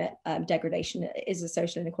climate degradation is a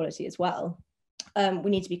social inequality as well. We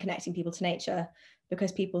need to be connecting people to nature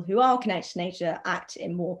because people who are connected to nature act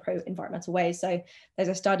in more pro-environmental ways. So there's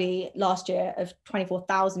a study last year of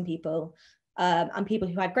 24,000 people, and people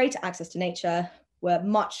who had greater access to nature were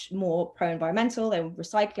much more pro-environmental. They were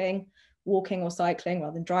recycling, walking or cycling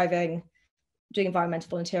rather than driving, doing environmental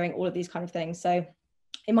volunteering, all of these kind of things. So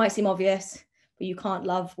it might seem obvious, but you can't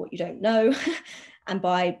love what you don't know. And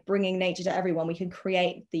by bringing nature to everyone, we can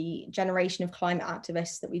create the generation of climate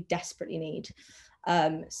activists that we desperately need.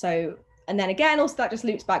 And then again, also that just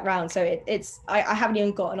loops back round. So I haven't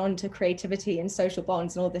even gotten on to creativity and social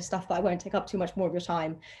bonds and all this stuff, but I won't take up too much more of your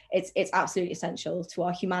time. It's absolutely essential to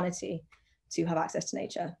our humanity to have access to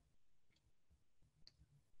nature.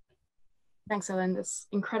 Thanks, Ellen. That's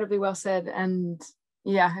incredibly well said. And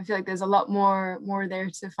yeah, I feel like there's a lot more there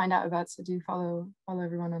to find out about. So do follow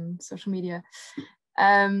everyone on social media.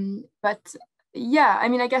 But yeah, I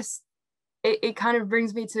mean, I guess it kind of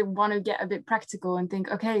brings me to want to get a bit practical and think,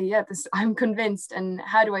 okay, yeah, I'm convinced, and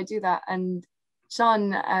how do I do that? And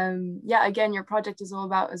Siân, yeah, again, your project is all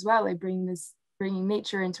about as well, like bringing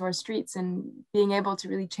nature into our streets and being able to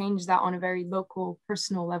really change that on a very local,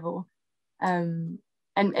 personal level. And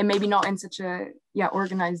maybe not in such a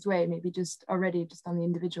organized way, maybe just on the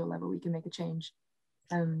individual level, we can make a change.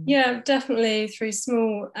 Yeah, definitely through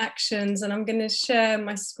small actions. And I'm going to share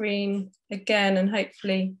my screen again and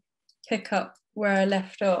hopefully pick up where I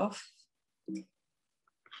left off.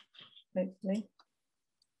 Hopefully.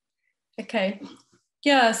 Okay.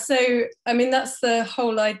 Yeah, so I mean, that's the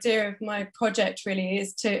whole idea of my project really,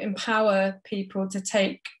 is to empower people to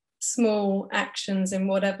take small actions in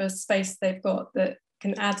whatever space they've got that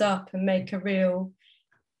can add up and make a real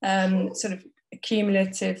sort of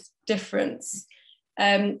cumulative difference.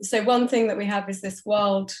 So one thing that we have is this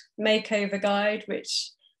wild makeover guide,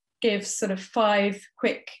 which gives sort of 5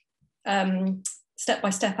 quick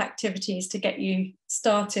step-by-step activities to get you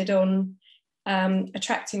started on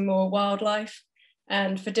attracting more wildlife,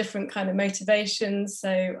 and for different kind of motivations.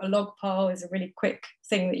 So a log pile is a really quick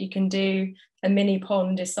thing that you can do. A mini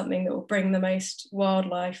pond is something that will bring the most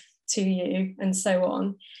wildlife to you, and so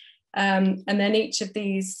on. And then each of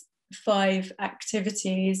these 5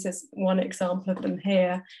 activities, as one example of them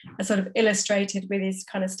here, are sort of illustrated with these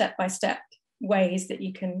kind of step-by-step ways that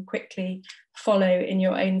you can quickly follow in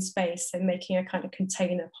your own space. So making a kind of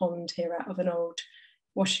container pond here out of an old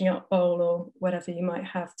washing up bowl or whatever you might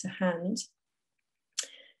have to hand.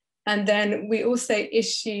 And then we also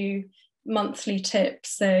issue monthly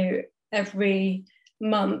tips. So every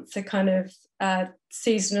month, a kind of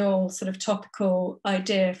seasonal sort of topical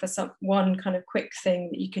idea for one kind of quick thing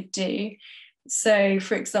that you could do. So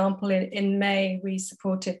for example, in May, we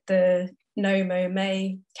supported the No Mow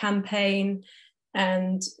May campaign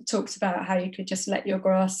and talked about how you could just let your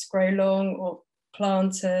grass grow long or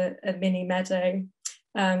plant a mini meadow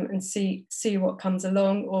and see what comes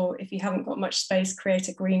along. Or if you haven't got much space, create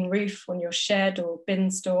a green roof on your shed or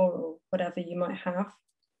bin store or whatever you might have.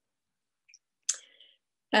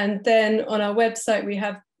 And then on our website, we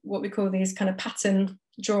have what we call these kind of pattern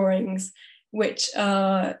drawings, which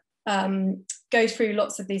are go through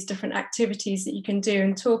lots of these different activities that you can do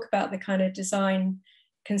and talk about the kind of design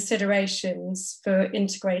considerations for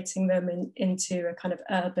integrating them into a kind of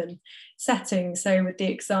urban setting. So with the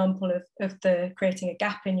example of the creating a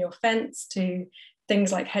gap in your fence, to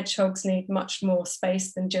things like hedgehogs need much more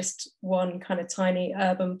space than just one kind of tiny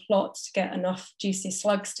urban plot to get enough juicy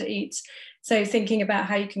slugs to eat. So thinking about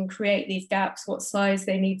how you can create these gaps, what size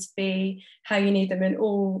they need to be, how you need them in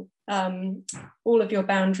all of your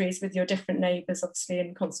boundaries with your different neighbours, obviously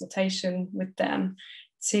in consultation with them,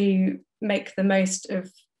 to make the most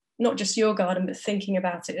of not just your garden, but thinking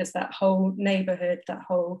about it as that whole neighbourhood, that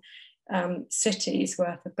whole city's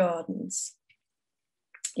worth of gardens.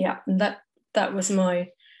 Yeah, and that was my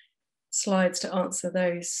slides to answer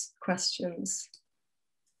those questions.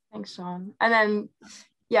 Thanks, Siân. And then,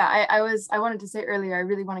 yeah, I wanted to say earlier, I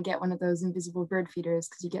really want to get one of those invisible bird feeders,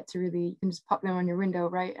 because you can just pop them on your window,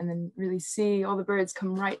 right? And then really see all the birds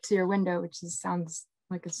come right to your window, which sounds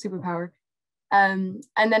like a superpower. And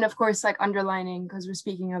then of course, like underlining, because we're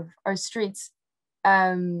speaking of our streets,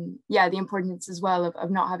 yeah, the importance as well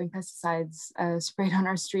of not having pesticides sprayed on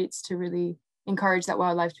our streets to really encourage that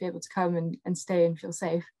wildlife to be able to come and stay and feel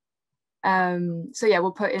safe. So yeah,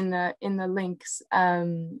 we'll put in the links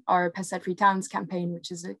our Pesticide-Free Towns campaign, which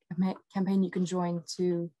is a campaign you can join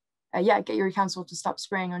to get your council to stop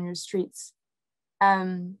spraying on your streets.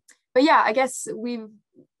 But yeah, I guess we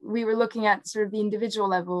were looking at sort of the individual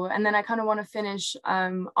level, and then I kind of want to finish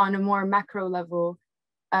on a more macro level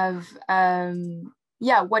of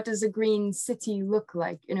what does a green city look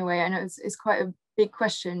like in a way? I know it's quite a big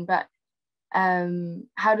question, but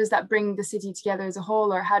how does that bring the city together as a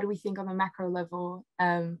whole, or how do we think on the macro level?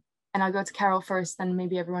 And I'll go to Carole first, then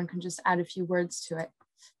maybe everyone can just add a few words to it.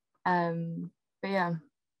 But yeah.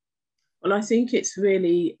 Well, I think it's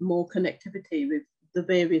really more connectivity with the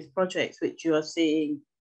various projects which you are seeing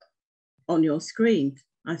on your screen.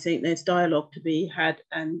 I think there's dialogue to be had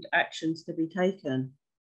and actions to be taken,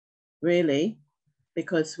 really,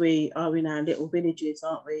 because we are in our little villages,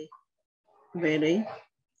 aren't we, really?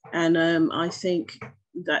 And I think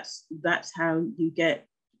that's how you get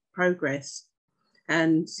progress,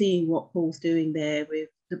 and seeing what Paul's doing there with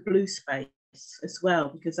the blue space as well,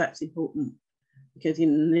 because that's important. Because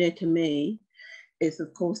near to me is,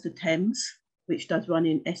 of course, the Thames, which does run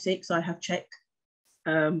in Essex. I have checked,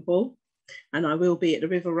 Paul, and I will be at the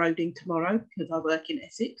River Roding tomorrow because I work in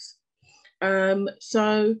Essex.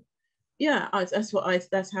 So yeah,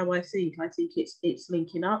 that's how I think. I think it's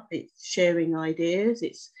linking up, it's sharing ideas,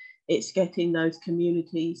 it's getting those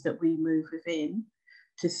communities that we move within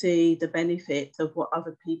to see the benefits of what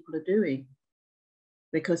other people are doing.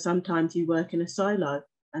 Because sometimes you work in a silo,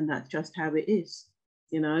 and that's just how it is,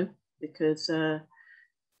 because so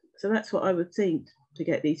that's what I would think, to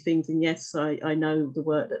get these things. And yes, I know the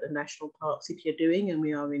work that the National Park City are doing, and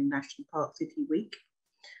we are in National Park City Week.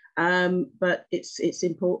 But it's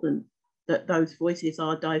important that those voices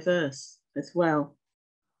are diverse as well,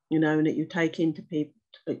 and that you take into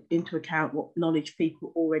account what knowledge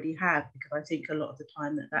people already have, because I think a lot of the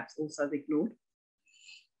time that's also ignored.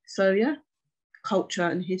 So yeah, culture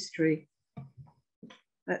and history.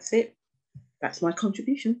 That's it. That's my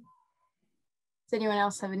contribution. Does anyone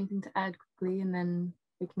else have anything to add quickly, and then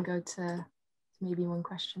we can go to maybe one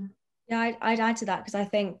question? Yeah, I'd add to that, because I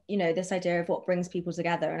think, this idea of what brings people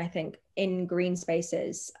together, and I think in green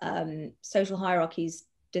spaces, social hierarchies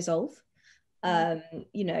dissolve.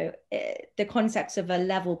 The concepts of a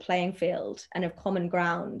level playing field and of common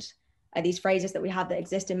ground are these phrases that we have that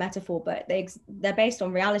exist in metaphor, but they're based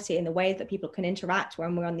on reality and the ways that people can interact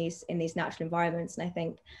when we're in these natural environments. And I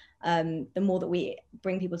think the more that we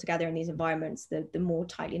bring people together in these environments, the more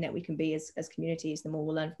tightly knit we can be as communities, the more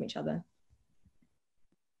we'll learn from each other.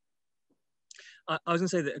 I was going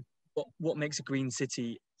to say that what makes a green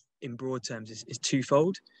city in broad terms is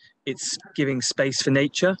twofold. It's giving space for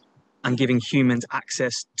nature and giving humans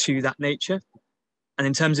access to that nature. And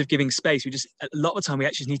in terms of giving space, a lot of the time we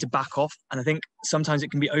actually need to back off. And I think sometimes it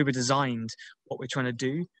can be over-designed, what we're trying to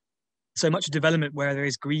do. So much of development where there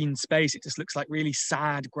is green space, it just looks like really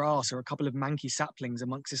sad grass or a couple of manky saplings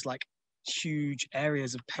amongst this like huge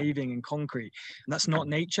areas of paving and concrete. And that's not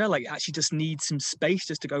nature. Like, it actually just needs some space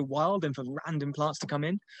just to go wild and for random plants to come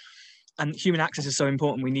in. And human access is so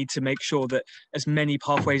important. We need to make sure that as many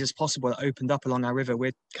pathways as possible are opened up along our river.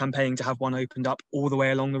 We're campaigning to have one opened up all the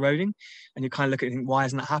way along the Roding. And you kind of look at it and think, why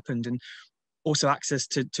hasn't that happened? And also access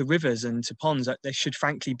to rivers and to ponds. There should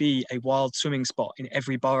frankly be a wild swimming spot in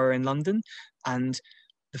every borough in London. And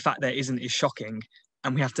the fact there isn't is shocking.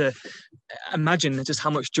 And we have to imagine just how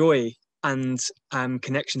much joy and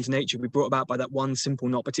connection to nature we brought about by that one simple,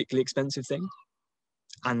 not particularly expensive thing.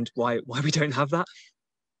 And why we don't have that.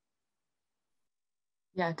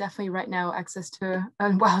 Yeah, definitely right now access to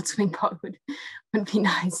a wild swimming pot would be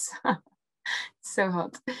nice. So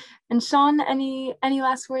hot. And Siân, any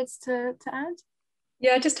last words to add?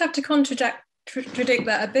 Yeah, I just have to contradict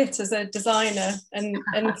that a bit as a designer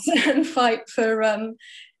and fight for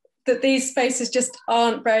that these spaces just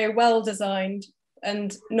aren't very well designed,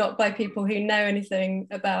 and not by people who know anything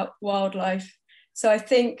about wildlife. So I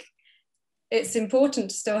think it's important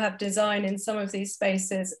to still have design in some of these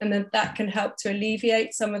spaces, and then that can help to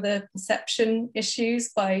alleviate some of the perception issues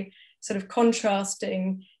by sort of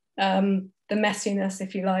contrasting the messiness,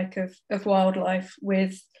 if you like, of wildlife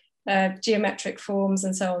with geometric forms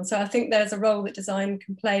and so on. So I think there's a role that design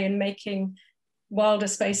can play in making wilder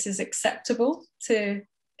spaces acceptable to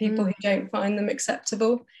people who don't find them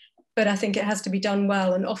acceptable. But I think it has to be done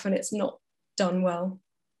well, and often it's not done well.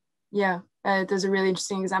 Yeah. There's a really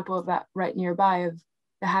interesting example of that right nearby, of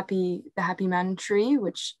the happy man tree,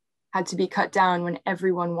 which had to be cut down when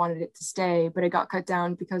everyone wanted it to stay, but it got cut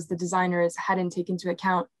down because the designers hadn't taken into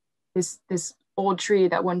account this old tree,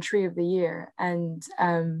 that one tree of the year, and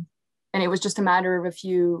it was just a matter of a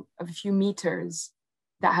few meters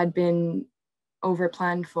that had been over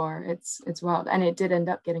planned for. It's wild, and it did end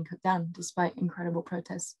up getting cut down despite incredible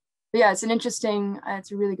protests. But yeah, it's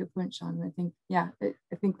a really good point, Siân. I think,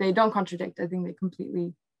 I think they don't contradict. I think they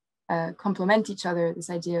completely complement each other, this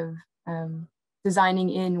idea of designing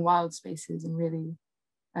in wild spaces and really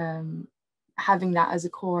having that as a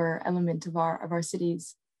core element of our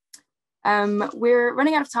cities. We're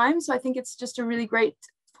running out of time, so I think it's just a really great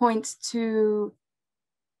point to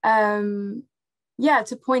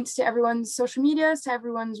to point to everyone's social medias, to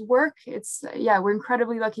everyone's work. It's we're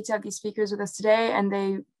incredibly lucky to have these speakers with us today, and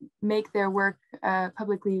they make their work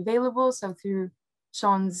publicly available. So through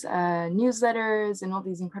Siân's newsletters and all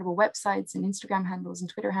these incredible websites and Instagram handles and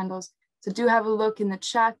Twitter handles. So do have a look in the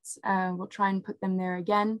chat. We'll try and put them there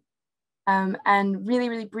again. And really,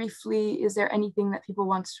 really briefly, is there anything that people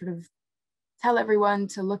want to sort of tell everyone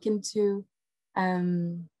to look into?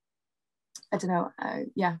 I don't know,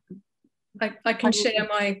 I can share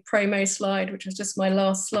my promo slide, which was just my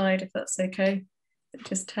last slide, if that's okay. It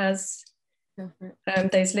just has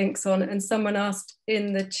those links on. And someone asked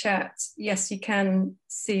in the chat, yes, you can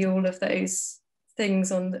see all of those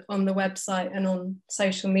things on the website and on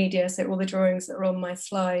social media. So all the drawings that are on my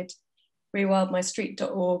slide,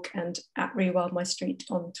 rewildmystreet.org and at rewildmystreet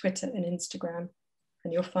on Twitter and Instagram.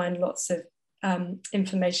 And you'll find lots of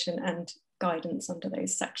information and guidance under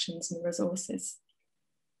those sections and resources.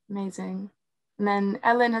 Amazing. And then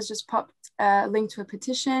Ellen has just popped a link to a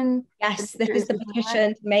petition. Yes, this is the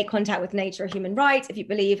petition to make contact with nature a human right. If you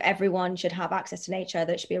believe everyone should have access to nature,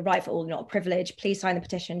 that it should be a right for all, not a privilege, please sign the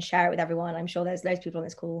petition, share it with everyone. I'm sure there's loads of people on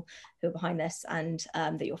this call who are behind this, and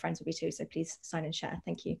that your friends will be too. So please sign and share.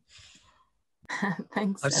 Thank you.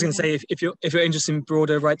 Thanks. I was just going to say, if you're interested in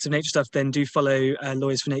broader rights of nature stuff, then do follow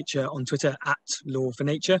Lawyers for Nature on Twitter at Law for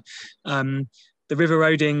Nature. The river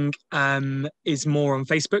roading is more on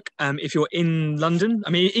Facebook. If you're in London,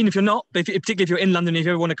 I mean, even if you're not, but particularly if you're in London, if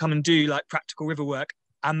you ever want to come and do like practical river work,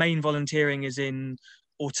 our main volunteering is in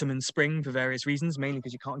autumn and spring for various reasons, mainly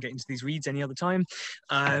because you can't get into these reeds any other time.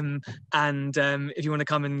 If you want to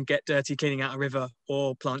come and get dirty cleaning out a river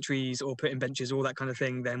or plant trees or put in benches, all that kind of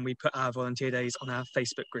thing, then we put our volunteer days on our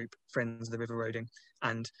Facebook group, Friends of the River Roading,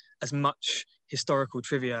 and as much historical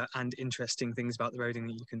trivia and interesting things about the roading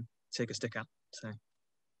that you can take a stick at. So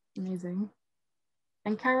amazing.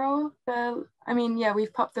 And Carole,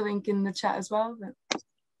 we've popped the link in the chat as well. But...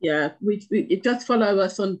 yeah, we just follow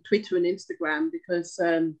us on Twitter and Instagram, because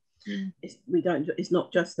it's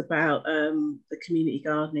not just about the community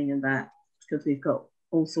gardening and that, because we've got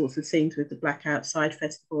all sorts of things with the Blak Outside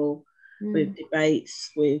festival, with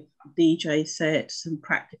debates, with DJ sets and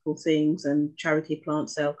practical things, and charity plant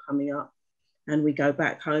sale coming up. And we go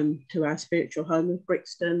back home to our spiritual home of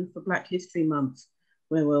Brixton for Black History Month,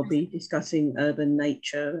 where we'll be discussing urban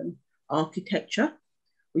nature and architecture.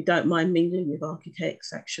 We don't mind mingling with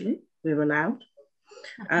architects, actually, we're allowed,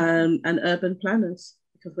 and urban planners,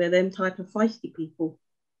 because we're them type of feisty people.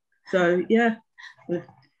 So yeah,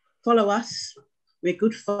 follow us, we're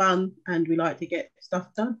good fun, and we like to get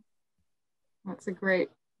stuff done. That's a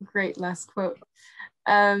great last quote.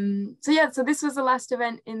 So this was the last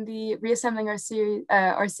event in the Reassembling Our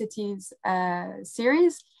Cities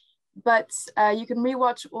series, but you can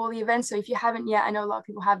rewatch all the events. So if you haven't yet, I know a lot of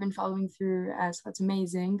people have been following through, so that's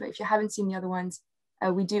amazing. But if you haven't seen the other ones,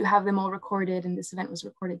 we do have them all recorded, and this event was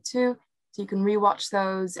recorded too. So you can rewatch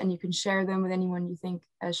those, and you can share them with anyone you think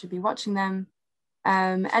should be watching them.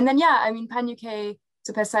 And then, Pan UK,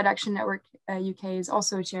 so Pesticide Action Network UK is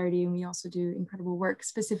also a charity, and we also do incredible work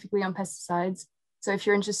specifically on pesticides. So if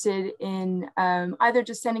you're interested in either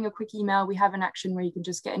just sending a quick email, we have an action where you can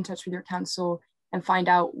just get in touch with your council and find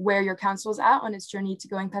out where your council is at on its journey to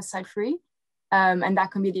going pesticide-free. And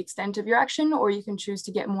that can be the extent of your action, or you can choose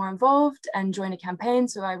to get more involved and join a campaign.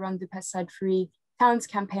 So I run the Pesticide-Free Towns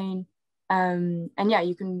campaign. You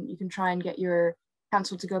can try and get your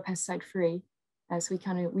council to go pesticide-free. So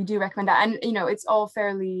we do recommend that. And, it's all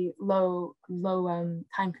fairly low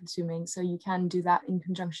time consuming. So you can do that in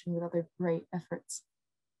conjunction with other great efforts.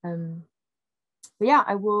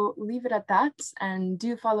 I will leave it at that, and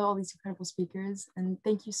do follow all these incredible speakers. And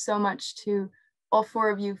thank you so much to all four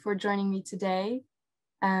of you for joining me today,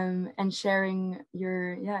 and sharing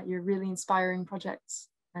your really inspiring projects.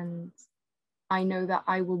 And I know that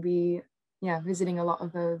I will be visiting a lot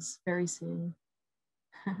of those very soon.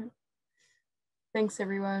 Thanks,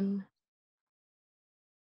 everyone.